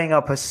still putting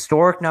up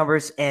historic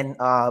numbers and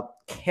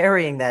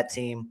carrying that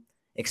team,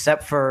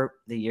 except for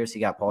the years he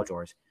got Paul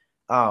George.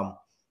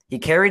 He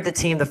carried the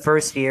team the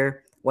first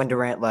year when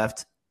Durant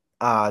left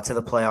to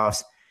the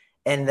playoffs,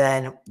 and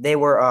then they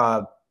were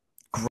a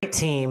great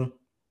team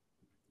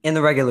in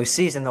the regular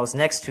season those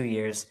next 2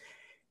 years.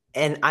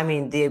 And, I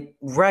mean, the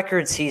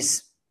records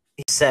he's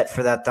set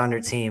for that Thunder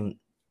team,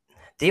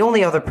 the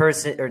only other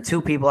person or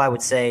two people I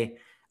would say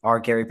are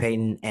Gary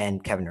Payton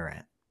and Kevin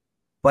Durant.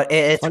 But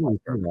it's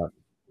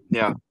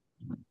yeah.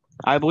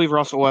 I believe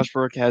Russell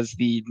Westbrook has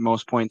the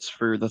most points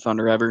for the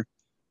Thunder ever.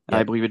 Yep.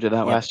 I believe he did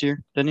that last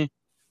year, didn't he?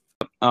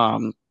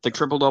 The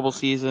triple-double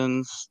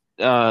seasons,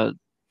 I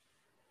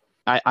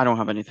don't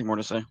have anything more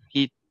to say.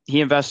 He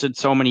invested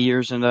so many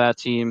years into that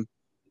team,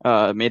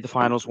 made the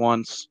finals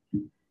once.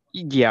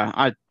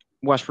 Yeah,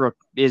 Westbrook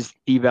is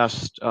the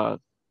best,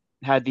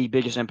 had the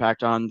biggest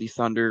impact on the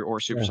Thunder or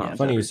Supersonics.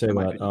 Funny you say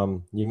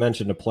that. You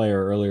mentioned a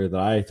player earlier that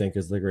I think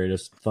is the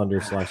greatest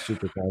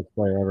Thunder/Supersonics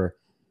player ever.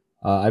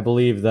 I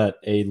believe that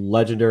a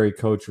legendary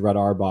coach, Red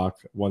Auerbach,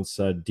 once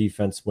said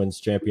defense wins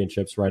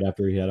championships right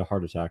after he had a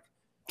heart attack.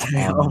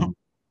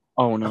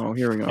 Oh no,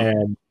 here we go.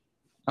 And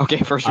okay,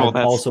 first of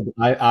all,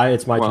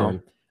 it's my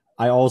turn.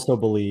 I also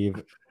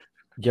believe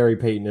Gary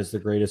Payton is the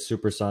greatest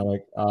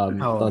Supersonic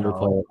Thunder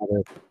player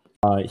ever.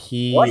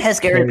 What has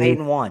Gary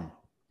Payton won?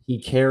 He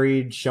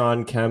carried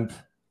Sean Kemp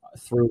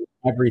through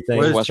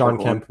everything.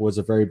 Sean Kemp was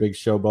a very big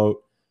showboat,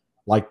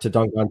 liked to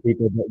dunk on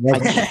people,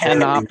 but I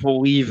cannot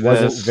believe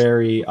wasn't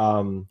very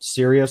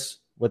serious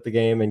with the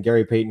game, and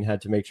Gary Payton had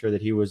to make sure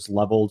that he was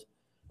leveled.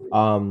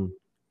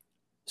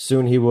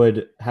 Soon he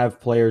would have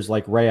players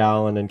like Ray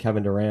Allen and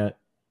Kevin Durant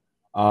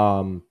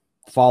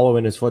follow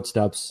in his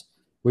footsteps.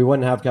 We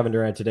wouldn't have Kevin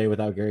Durant today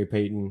without Gary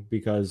Payton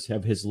because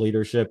of his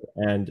leadership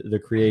and the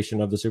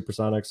creation of the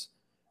Supersonics.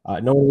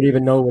 No one would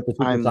even know what the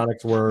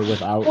Supersonics were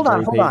without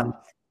Gary Payton.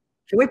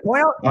 Can we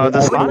point out the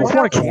Sonics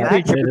won a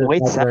championship in the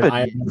late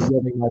 70s?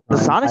 The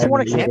Sonics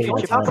won a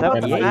championship in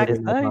the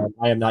 70s.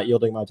 I am not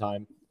yielding my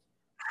time.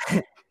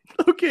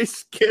 Okay,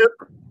 Skip.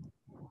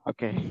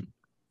 Okay.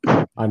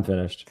 I'm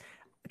finished.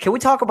 Can we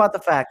talk about the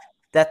fact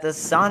that the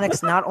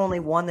Sonics not only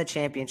won the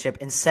championship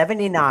in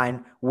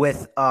 '79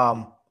 with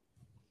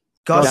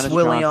Gus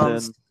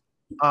Williams,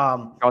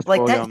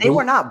 they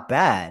were not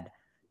bad.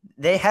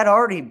 They had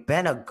already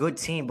been a good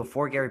team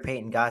before Gary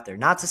Payton got there.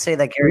 Not to say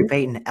that Gary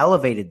Payton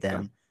elevated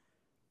them,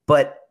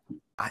 but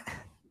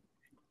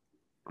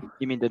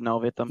you mean didn't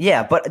elevate them?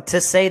 Yeah, but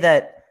to say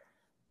that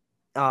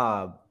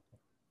the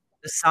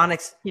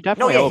Sonics, he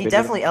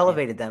definitely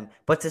elevated them.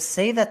 But to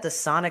say that the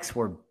Sonics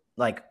were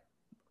like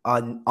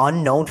an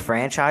unknown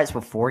franchise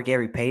before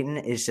Gary Payton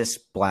is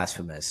just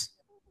blasphemous.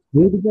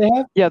 Who did they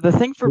have? Yeah, the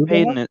thing for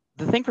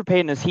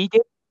Payton is he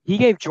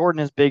gave Jordan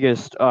his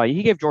biggest.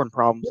 He gave Jordan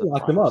problems. He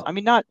locked him up. I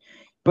mean,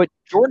 but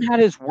Jordan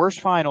had his worst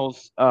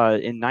finals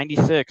in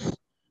 '96.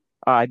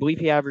 I believe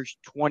he averaged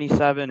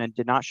 27 and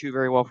did not shoot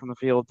very well from the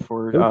field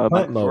for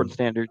Jordan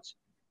standards.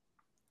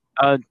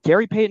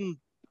 Gary Payton,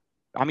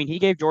 I mean, he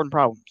gave Jordan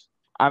problems.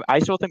 I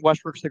still think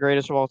Westbrook's the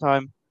greatest of all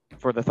time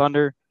for the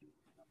Thunder,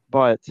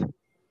 but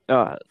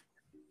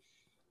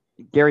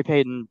Gary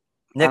Payton.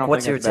 Nick,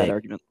 what's your take?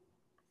 Argument.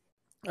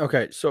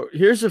 Okay, so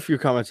here's a few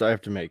comments I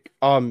have to make.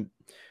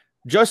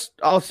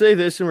 I'll say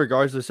this in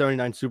regards to the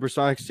 79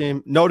 Supersonics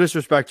team. No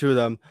disrespect to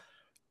them.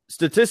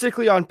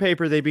 Statistically, on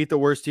paper, they beat the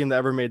worst team that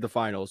ever made the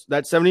finals.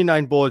 That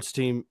 79 Bullets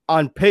team,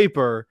 on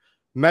paper,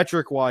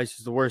 metric-wise,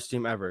 is the worst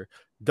team ever.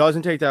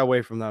 Doesn't take that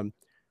away from them.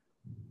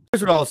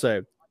 Here's what I'll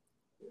say.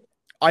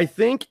 I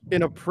think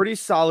in a pretty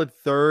solid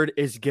third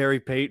is Gary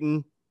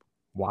Payton.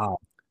 Wow.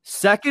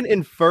 Second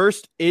and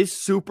first is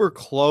super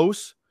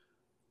close.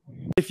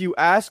 If you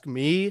ask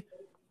me,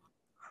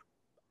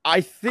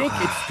 I think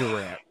it's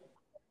Durant.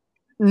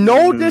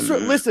 No,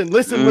 listen.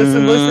 This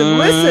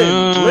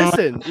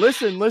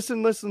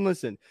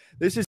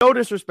is no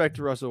disrespect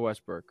to Russell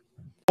Westbrook,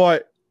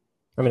 but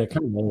I mean,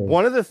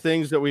 one of the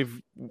things that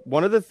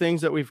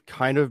we've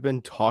kind of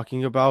been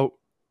talking about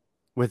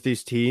with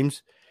these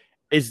teams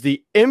is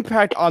the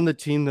impact on the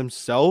team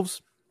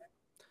themselves,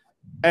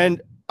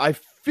 and I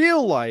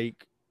feel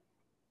like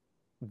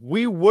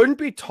we wouldn't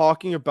be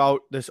talking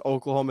about this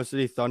Oklahoma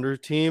City Thunder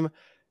team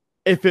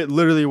if it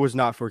literally was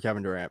not for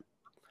Kevin Durant.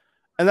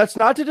 And that's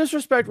not to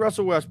disrespect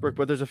Russell Westbrook,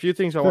 but there's a few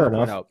things I want to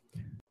point out.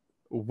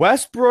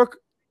 Westbrook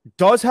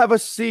does have a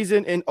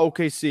season in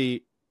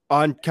OKC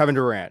on Kevin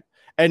Durant,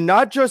 and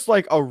not just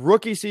like a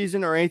rookie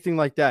season or anything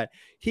like that.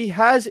 He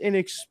has an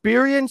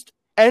experienced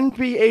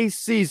NBA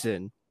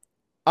season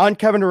on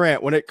Kevin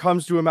Durant when it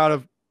comes to amount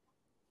of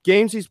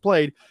games he's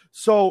played.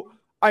 So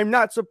I'm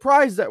not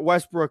surprised that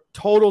Westbrook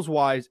totals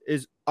wise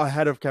is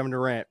ahead of Kevin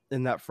Durant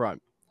in that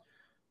front.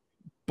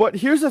 But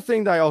here's the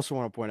thing that I also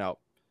want to point out.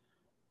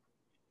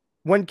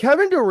 When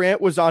Kevin Durant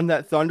was on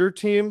that Thunder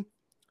team,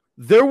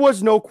 there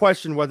was no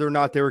question whether or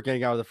not they were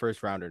getting out of the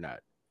first round or not.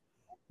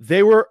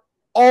 They were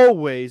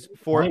always,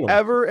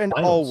 forever and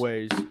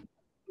always,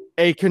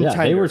 a contender.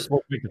 Yeah, they were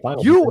supposed to make the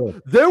finals.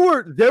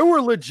 There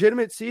were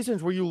legitimate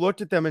seasons where you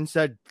looked at them and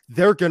said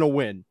they're gonna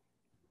win.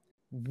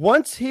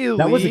 Once he leaves,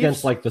 that was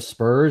against like the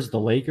Spurs, the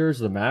Lakers,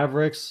 the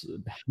Mavericks,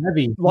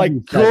 heavy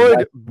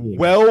good,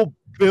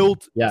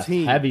 well-built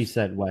teams. Heavy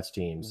set West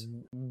teams.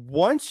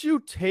 Once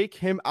you take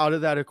him out of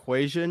that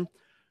equation,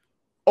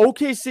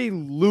 OKC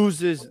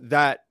loses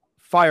that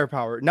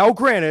firepower. Now,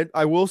 granted,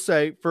 I will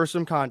say, for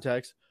some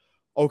context,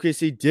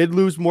 OKC did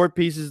lose more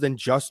pieces than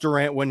just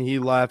Durant when he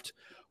left.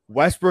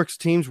 Westbrook's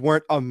teams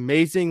weren't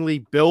amazingly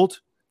built.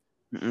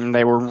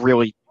 They were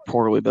really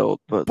poorly built.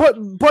 But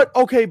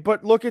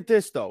look at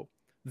this, though.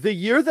 The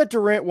year that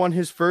Durant won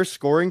his first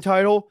scoring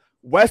title,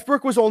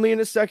 Westbrook was only in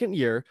his second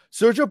year.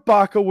 Serge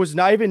Ibaka was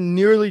not even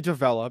nearly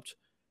developed.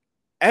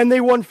 And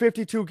they won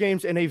 52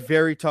 games in a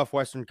very tough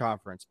Western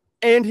Conference.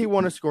 And he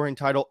won a scoring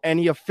title, and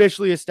he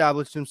officially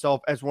established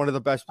himself as one of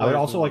the best players. I would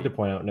also like to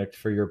point out, Nick,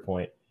 for your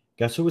point,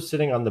 guess who was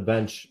sitting on the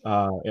bench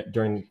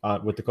during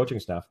with the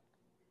coaching staff?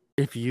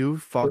 If you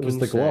fucking it was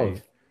the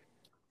glove.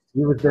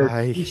 He was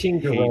there teaching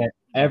Durant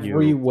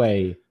every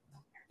way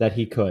that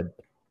he could.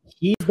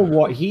 He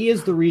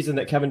is the reason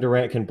that Kevin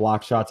Durant can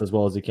block shots as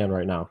well as he can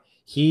right now.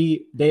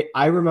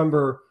 I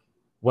remember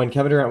when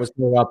Kevin Durant was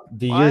growing up,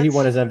 the year he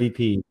won his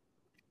MVP.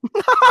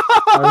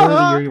 I remember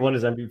the year he won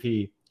his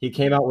MVP. He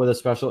came out with a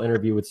special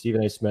interview with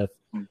Stephen A. Smith,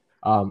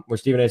 where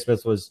Stephen A.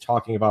 Smith was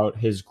talking about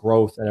his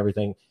growth and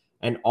everything.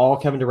 And all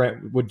Kevin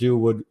Durant would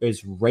do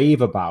is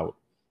rave about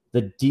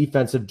the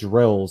defensive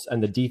drills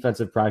and the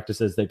defensive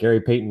practices that Gary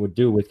Payton would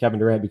do with Kevin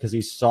Durant because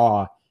he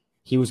saw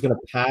he was going to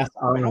pass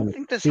on. I don't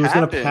think this he was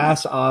happened. Going to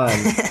pass on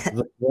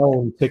the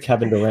throne to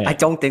Kevin Durant. I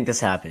don't think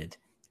this happened.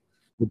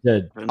 It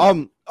did.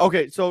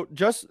 Okay, so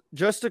just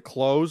to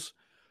close,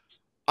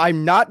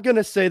 I'm not going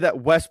to say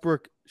that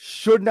Westbrook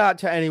should not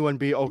to anyone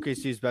be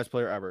OKC's best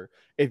player ever.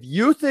 If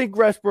you think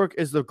Westbrook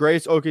is the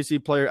greatest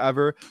OKC player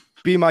ever,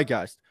 be my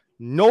guest.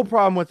 No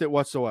problem with it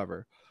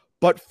whatsoever.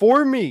 But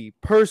for me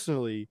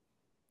personally,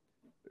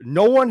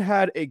 no one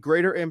had a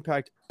greater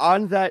impact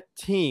on that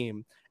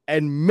team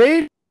and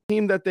made the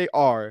team that they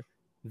are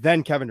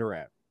than Kevin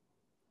Durant.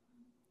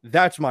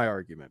 That's my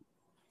argument.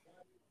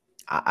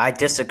 I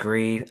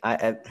disagree.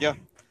 I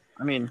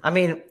mean,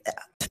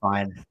 it's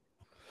fine.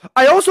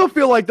 I also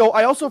feel like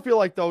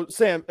though,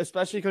 Sam,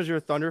 especially because you're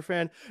a Thunder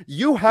fan,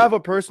 you have a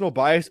personal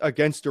bias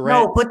against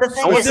Durant. No, but the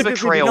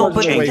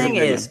thing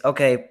is,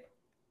 okay.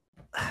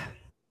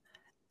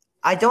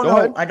 I don't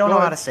know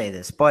how to say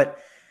this, but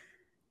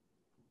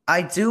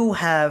I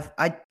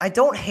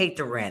don't hate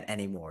Durant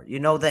anymore. You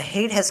know, the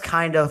hate has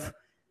kind of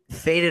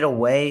faded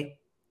away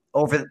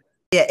over.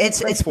 Yeah,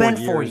 it's been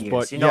 4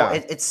 years. You know,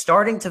 it's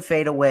starting to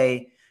fade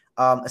away,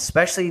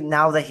 especially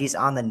now that he's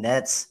on the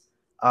Nets.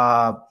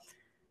 I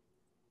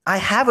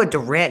have a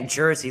Durant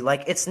jersey.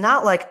 Like, it's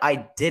not like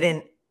I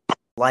didn't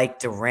like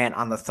Durant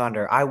on the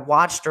Thunder. I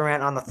watched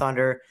Durant on the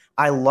Thunder.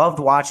 I loved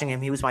watching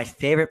him. He was my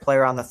favorite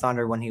player on the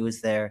Thunder when he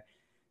was there.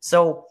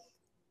 So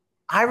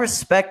I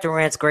respect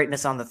Durant's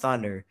greatness on the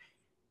Thunder.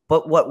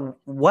 But what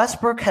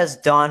Westbrook has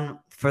done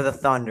for the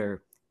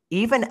Thunder,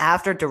 even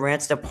after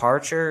Durant's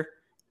departure,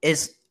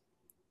 it's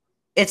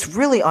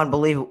really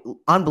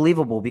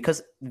unbelievable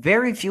because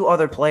very few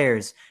other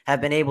players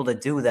have been able to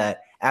do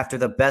that after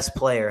the best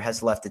player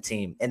has left the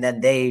team. And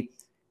then they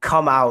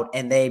come out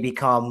and they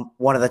become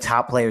one of the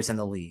top players in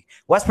the league.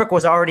 Westbrook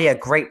was already a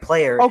great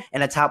player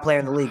and a top player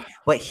in the league,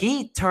 but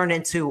he turned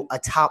into a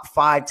top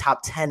 5,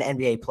 top 10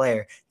 NBA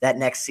player that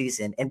next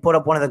season and put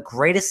up one of the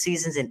greatest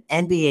seasons in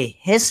NBA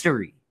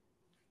history.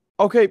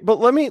 Okay, but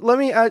let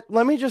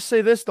me just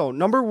say this though.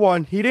 Number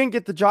one, he didn't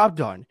get the job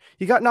done.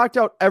 He got knocked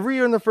out every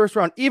year in the first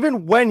round,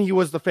 even when he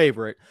was the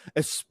favorite,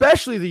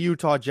 especially the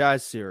Utah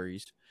Jazz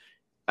series.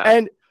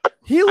 And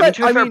he let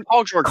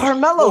Paul George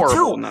Carmelo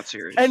too in that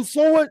series. And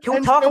so what? Can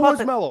we talk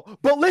about Melo?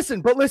 But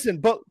listen.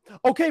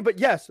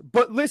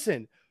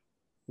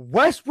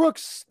 Westbrook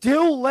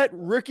still let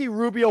Ricky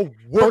Rubio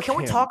work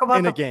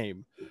in a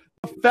game.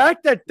 The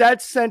fact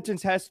that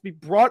sentence has to be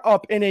brought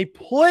up in a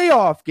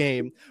playoff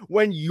game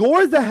when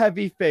you're the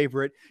heavy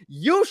favorite,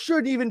 you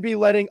shouldn't even be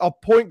letting a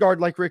point guard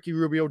like Ricky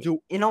Rubio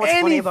do what's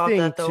funny about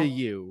that, though? to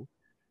you.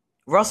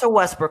 Russell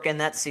Westbrook in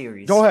that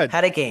series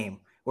had a game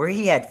where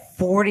he had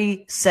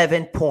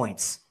 47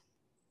 points.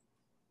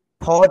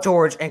 Paul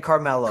George and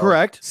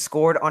Carmelo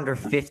scored under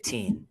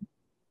 15.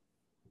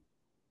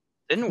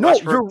 Didn't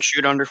Westbrook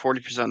shoot under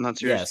 40% in that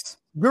series? Yes.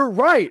 You're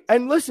right.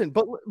 And listen,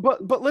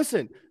 but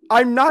listen,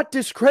 I'm not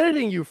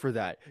discrediting you for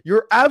that.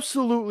 You're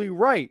absolutely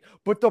right.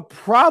 But the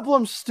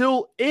problem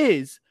still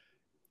is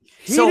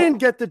he didn't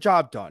get the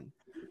job done.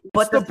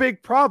 But the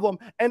big problem.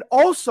 And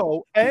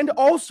also,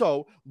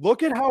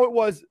 look at how it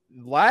was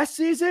last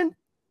season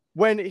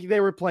when they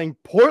were playing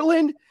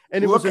Portland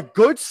and it was a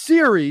good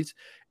series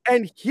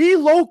and he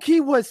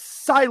low-key was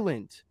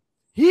silent.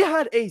 He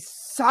had a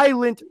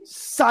silent.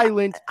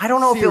 I don't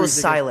know if it was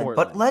silent,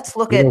 but let's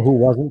look at who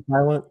wasn't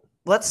silent.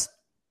 Let's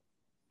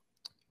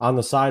on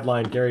the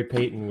sideline. Gary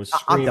Payton was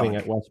screaming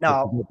at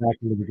Westbrook to get back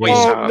into the game.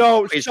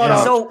 Shut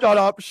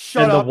up!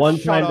 And the one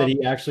time that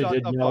he actually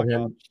did yell at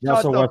him,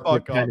 Russell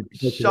Westbrook kind of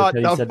took it.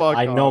 He said,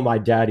 "I know my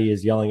daddy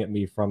is yelling at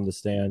me from the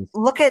stands.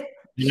 Look at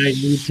and I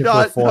need to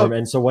perform."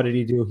 And so what did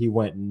he do? He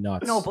went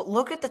nuts. No, but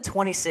look at the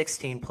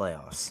 2016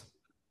 playoffs.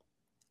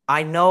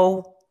 I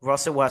know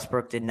Russell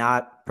Westbrook did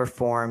not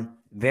perform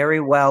very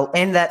well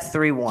in that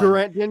 3-1.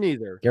 Durant didn't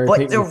either.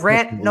 But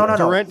Durant, no.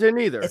 Durant didn't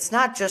either. It's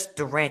not just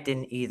Durant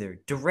didn't either.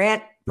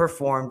 Durant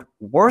performed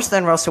worse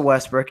than Russell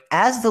Westbrook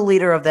as the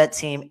leader of that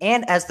team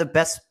and as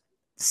the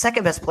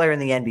second best player in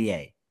the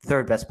NBA,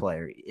 third best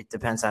player. It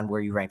depends on where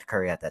you ranked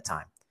Curry at that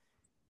time.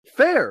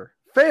 Fair.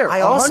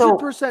 I also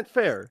 100%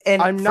 fair.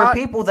 And for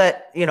people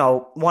that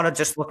want to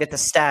just look at the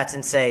stats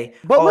and say,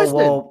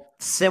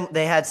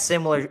 they had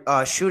similar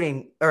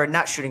shooting or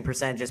not shooting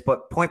percentages,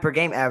 but point per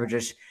game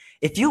averages.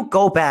 If you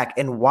go back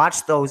and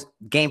watch those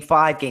game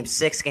 5, game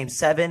 6, game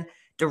 7,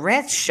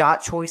 Durant's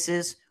shot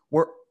choices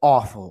were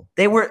awful.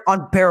 They were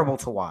unbearable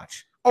to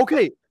watch.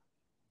 Okay,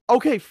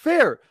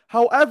 fair.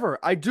 However,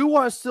 I do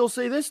want to still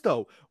say this,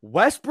 though.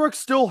 Westbrook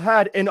still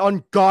had an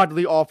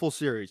ungodly awful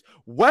series.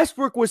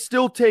 Westbrook was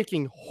still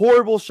taking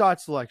horrible shot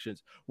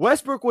selections.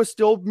 Westbrook was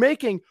still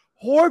making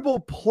horrible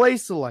play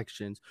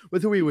selections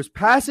with who he was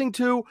passing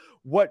to,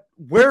 where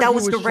he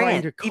was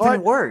trying to cut.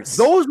 Even worse.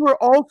 Those were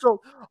also...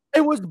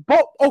 It was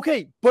both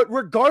okay, but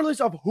regardless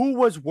of who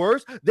was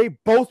worse, they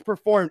both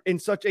performed in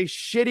such a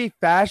shitty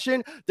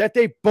fashion that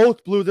they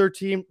both blew their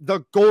team the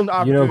golden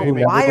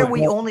opportunity. Why are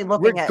we only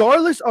looking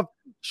regardless of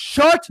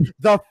shut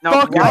the fuck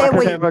up? Why are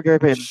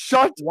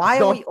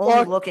we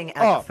only looking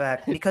at the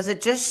fact? Because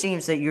it just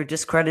seems that you're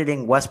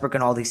discrediting Westbrook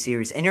in all these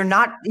series, and you're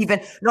not even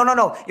You're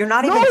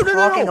not even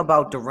talking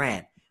about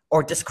Durant.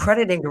 Or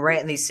discrediting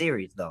Durant in these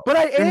series, though.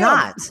 But You're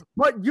not.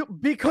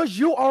 But because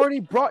you already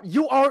brought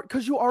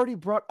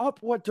up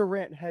what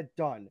Durant had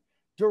done.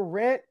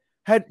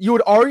 You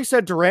had already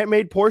said Durant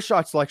made poor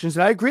shot selections,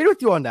 and I agreed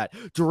with you on that.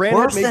 Durant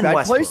had made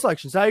bad play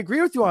selections. I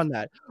agree with you on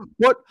that.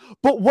 But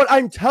what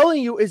I'm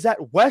telling you is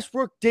that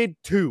Westbrook did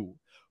too.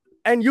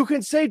 And you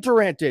can say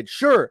Durant did.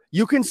 Sure,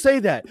 you can say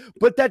that.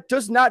 But that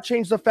does not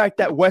change the fact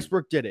that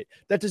Westbrook did it.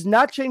 That does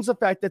not change the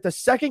fact that the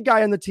second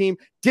guy on the team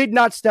did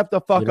not step the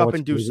fuck up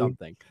and do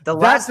something. That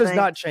does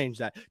not change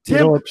that.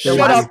 Tim, shut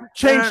up.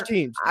 Change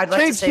teams. I'd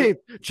like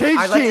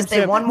to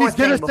say one more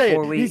thing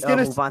before we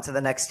move on to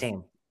the next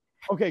team.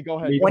 Okay, go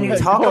ahead. When you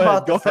talk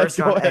about the first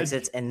round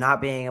exits and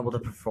not being able to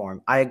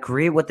perform, I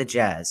agree with the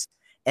Jazz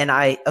and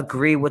I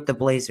agree with the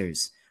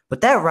Blazers. But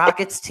that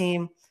Rockets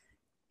team,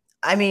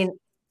 I mean,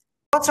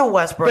 Russell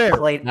Westbrook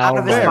played out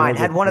of his mind,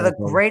 had one of the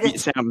greatest.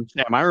 Sam,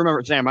 I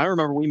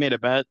remember we made a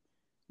bet.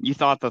 You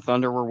thought the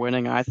Thunder were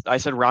winning. I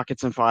said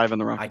Rockets in 5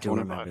 and the Rockets. I do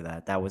remember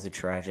that. That was a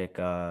tragic.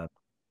 You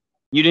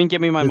didn't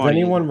give me my money.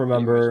 Does anyone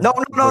remember? No.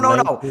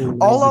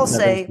 All I'll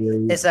say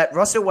is that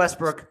Russell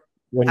Westbrook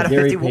had a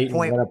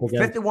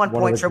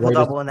 51-point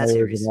triple-double in that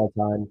series.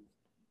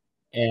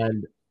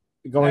 And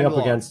going up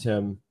against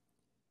him,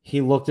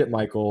 he looked at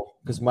Michael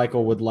because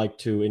Michael would like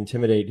to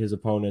intimidate his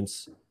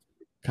opponents,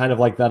 kind of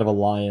like that of a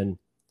lion.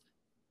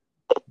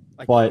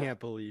 I can't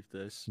believe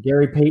this.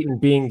 Gary Payton,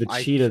 being the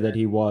cheetah that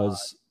he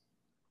was,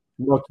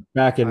 looked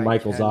back in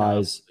Michael's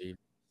eyes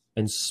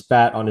and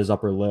spat on his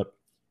upper lip.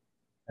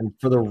 And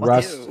for the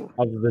rest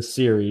of the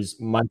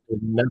series, Michael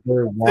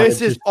never wanted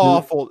to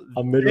shoot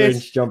a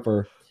mid-range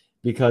jumper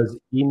because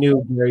he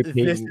knew Gary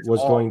Payton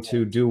was going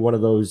to do one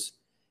of those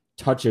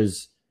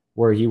touches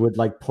where he would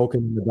like poke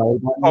him in the belly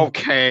button.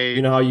 Okay.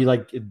 You know how you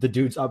like the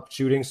dude's up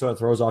shooting, so it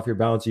throws off your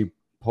balance. You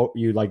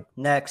like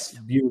next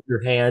use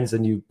your hands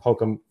and you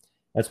poke him.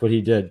 That's what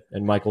he did,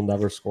 and Michael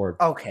never scored.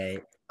 Okay.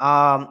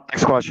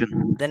 Next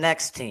question. The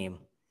next team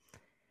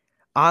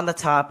on the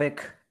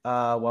topic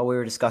while we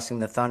were discussing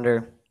the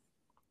Thunder,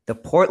 the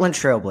Portland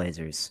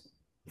Trailblazers.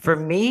 For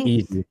me,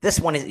 Easy. This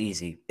one is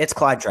easy. It's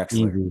Clyde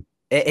Drexler. Easy.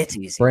 It's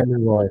easy.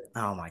 Brandon Roy.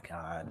 Oh my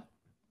God.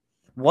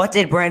 What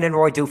did Brandon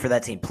Roy do for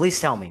that team? Please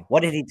tell me. What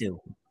did he do?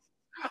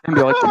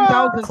 Like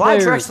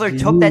Clyde Drexler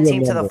took that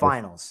team to the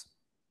finals.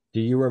 Do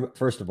you remember?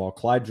 First of all,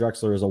 Clyde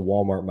Drexler is a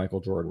Walmart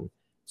Michael Jordan.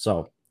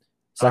 So,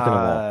 second of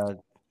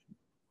all,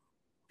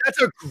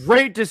 that's a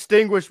great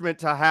distinguishment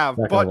to have.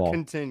 But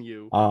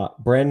continue.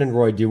 Brandon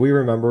Roy. Do we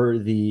remember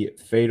the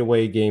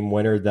fadeaway game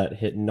winner that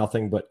hit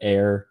nothing but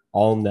air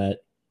all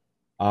net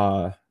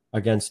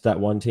against that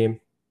one team?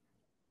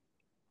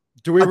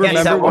 Do we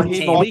remember when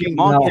he I'm not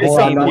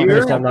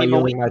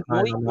yielding my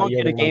time.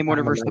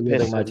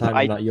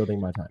 I'm not yielding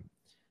my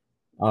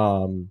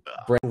time.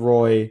 Brandon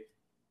Roy,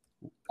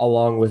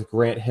 along with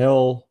Grant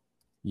Hill,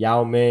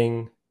 Yao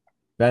Ming,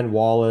 Ben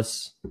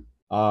Wallace,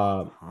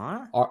 are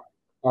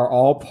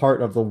all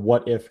part of the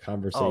what if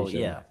conversation. Oh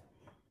yeah.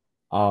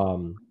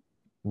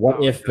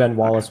 What if Ben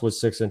Wallace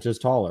was 6 inches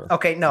taller?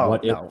 Okay, no.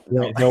 What if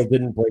Grant Hill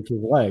didn't break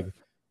his leg?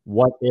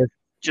 What if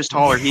just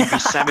taller? He'd be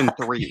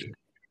 7'3".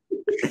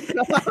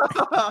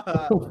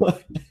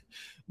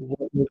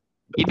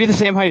 He'd be the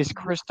same height as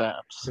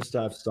Kristaps.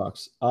 Kristaps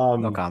sucks.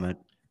 No comment.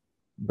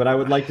 But I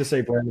would like to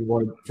say Brandon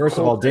Roy. First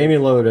of all,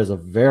 Damian Lillard is a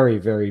very,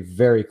 very,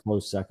 very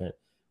close second.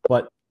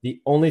 But the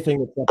only thing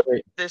that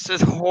separates this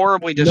is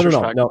horribly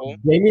disrespectful. No.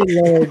 Damian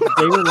Lillard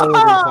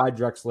and Clyde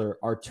Drexler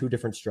are two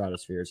different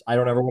stratospheres. I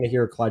don't ever want to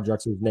hear Clyde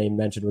Drexler's name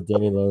mentioned with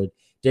Damian Lillard.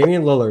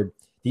 Damian Lillard,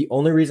 the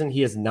only reason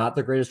he is not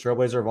the greatest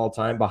Trailblazer of all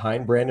time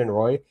behind Brandon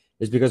Roy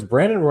is because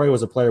Brandon Roy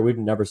was a player we've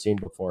never seen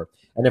before.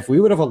 And if we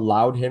would have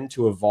allowed him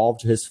to evolve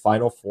to his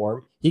final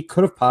form, he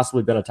could have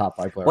possibly been a top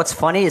 5 player. What's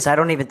funny is I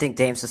don't even think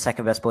Dame's the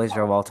second best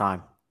Blazer of all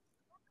time.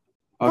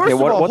 Okay,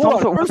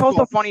 what's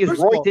also funny is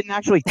Roy didn't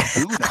actually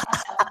do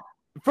that.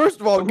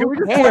 First of all,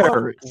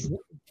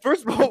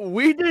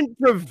 we didn't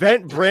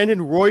prevent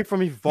Brandon Roy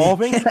from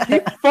evolving. He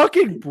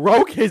fucking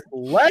broke his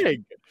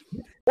leg.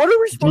 What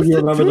are we supposed to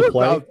do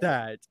about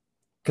that?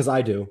 Because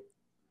I do.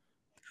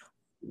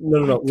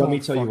 No. Let me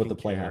tell you what the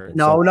play happened.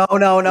 No. You're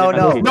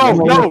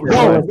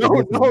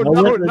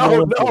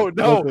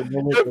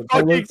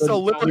fucking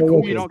soliloquy.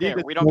 We don't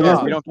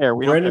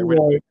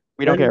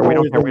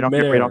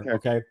care.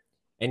 Okay.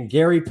 And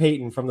Gary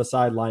Payton from the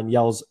sideline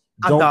yells,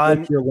 "Don't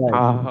break your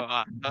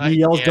leg." He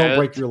yells, "Don't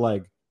break your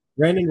leg."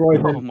 Brandon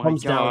Roy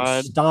comes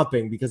down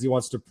stomping because he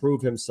wants to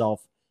prove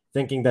himself,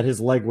 thinking that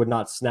his leg would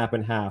not snap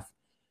in half.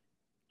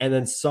 And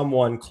then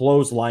someone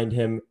clotheslined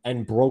him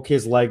and broke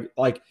his leg.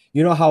 Like,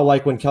 you know how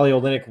like when Kelly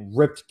Olynyk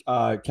ripped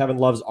Kevin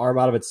Love's arm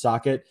out of its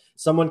socket,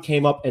 someone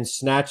came up and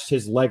snatched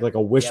his leg like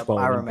a wishbone.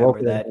 I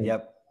remember that.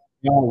 Yep.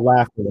 We all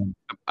laughed at him.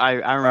 I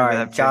remember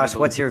that. Josh,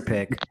 what's your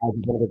pick?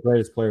 One of the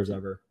greatest players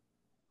ever.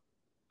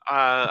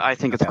 I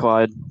think it's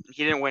Clyde.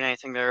 He didn't win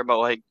anything there, but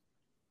like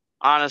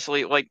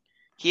honestly, like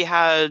he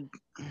had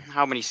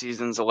how many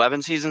seasons?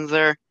 11 seasons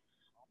there.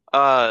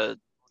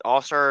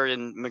 All-star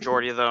in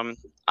majority of them.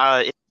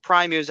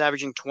 Prime, he was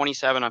averaging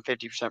 27 on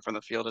 50% from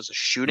the field as a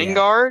shooting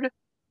guard.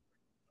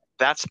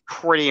 That's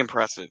pretty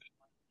impressive.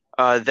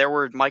 There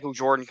were Michael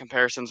Jordan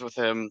comparisons with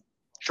him.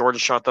 Jordan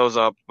shot those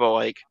up, but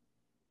like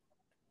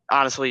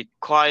honestly,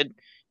 Clyde.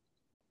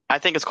 I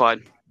think it's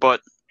Clyde,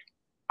 but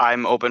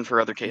I'm open for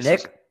other cases.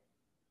 Nick?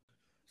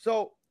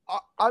 So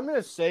I'm going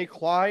to say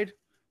Clyde,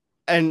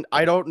 and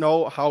I don't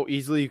know how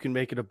easily you can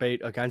make a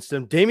debate against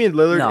him. Damian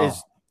Lillard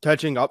is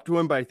catching up to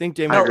him, but I think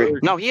Damian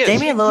Lillard... No, he is.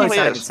 Damian Lillard's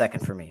not even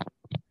second for me.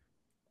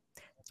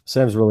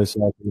 Sam's really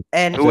salty.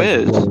 And who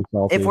is?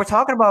 If we're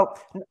talking about...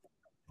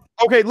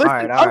 Okay,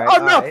 listen,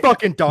 I'm not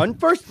fucking done.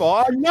 First of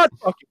all, I'm not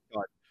fucking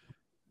done.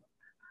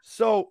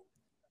 So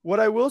what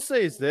I will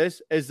say is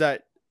this, is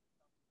that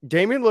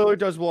Damian Lillard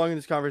does belong in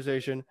this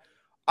conversation.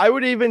 I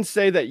would even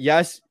say that,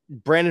 yes,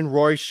 Brandon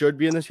Roy should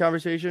be in this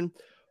conversation,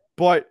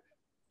 but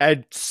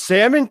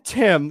Sam and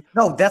Tim...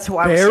 No, that's who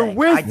I was saying.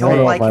 I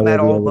don't like him at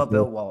all but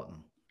Bill Walton.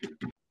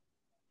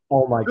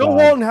 Oh, my God. Bill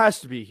Walton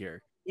has to be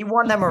here. He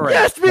won them a ring. He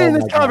has to be in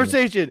this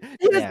conversation.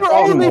 He has the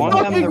only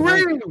fucking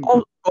ring.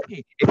 Oh,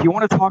 okay, if you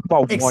want to talk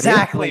about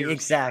exactly. You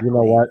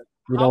know what?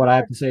 You know what I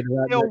have to say to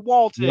that? Bill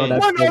Walton, one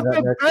of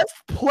the best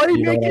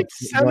playmaking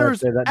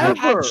centers ever. He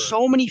had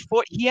so many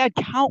he had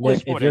countless.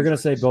 Nick, if you're gonna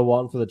say Bill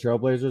Walton for the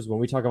Trailblazers, when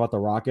we talk about the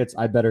Rockets,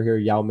 I better hear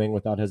Yao Ming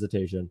without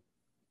hesitation,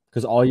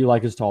 because all you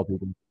like is tall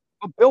people.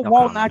 But Bill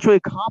Walton actually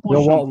accomplished.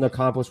 Bill Walton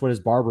accomplished what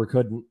his barber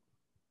couldn't.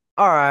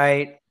 All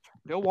right.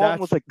 Bill Walton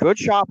was a good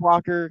shot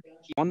blocker.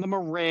 He won them a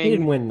ring. He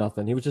didn't win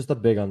nothing. He was just the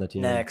big on the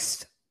team.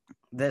 Next.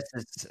 This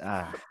is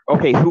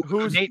okay.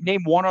 Who's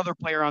name one other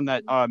player on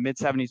that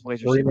mid-70s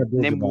Blazers?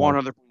 Name one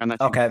other player on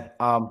that team. Okay.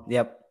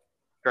 Yep.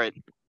 Great.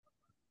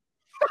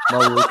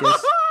 Mo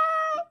Lucas.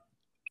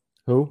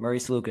 Who?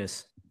 Maurice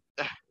Lucas.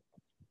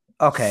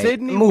 Okay,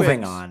 Sydney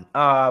moving Wicks.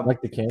 on.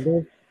 Like the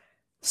candle?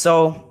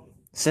 So,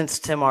 since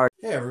Tim already...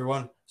 Hey,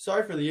 everyone.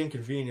 Sorry for the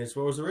inconvenience.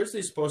 What was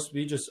originally supposed to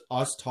be just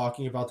us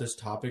talking about this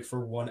topic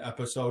for one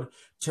episode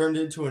turned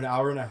into an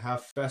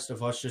hour-and-a-half fest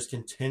of us just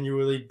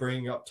continually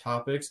bringing up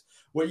topics.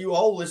 What you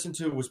all listened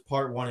to was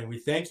part 1, and we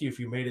thank you if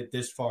you made it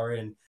this far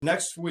in.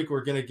 Next week,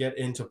 we're going to get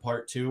into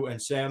part 2.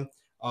 And Sam,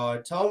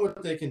 tell them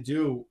what they can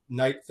do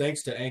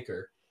thanks to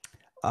Anchor.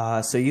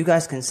 So you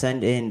guys can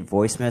send in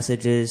voice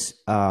messages,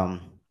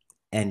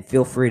 and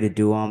feel free to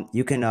do them.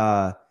 You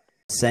can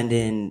send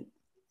in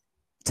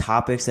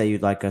topics that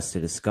you'd like us to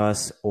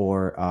discuss,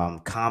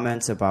 or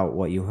comments about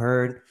what you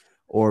heard,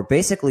 or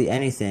basically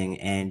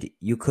anything, and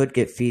you could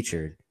get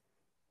featured.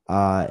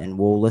 And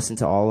we'll listen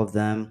to all of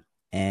them.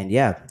 And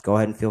yeah, go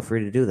ahead and feel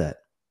free to do that.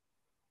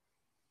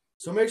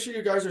 So make sure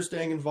you guys are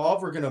staying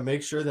involved. We're going to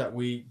make sure that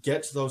we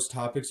get to those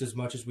topics as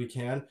much as we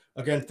can.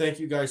 Again, thank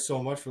you guys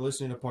so much for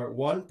listening to part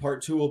 1.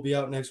 Part 2 will be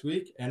out next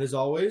week. And as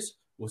always,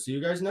 we'll see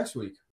you guys next week.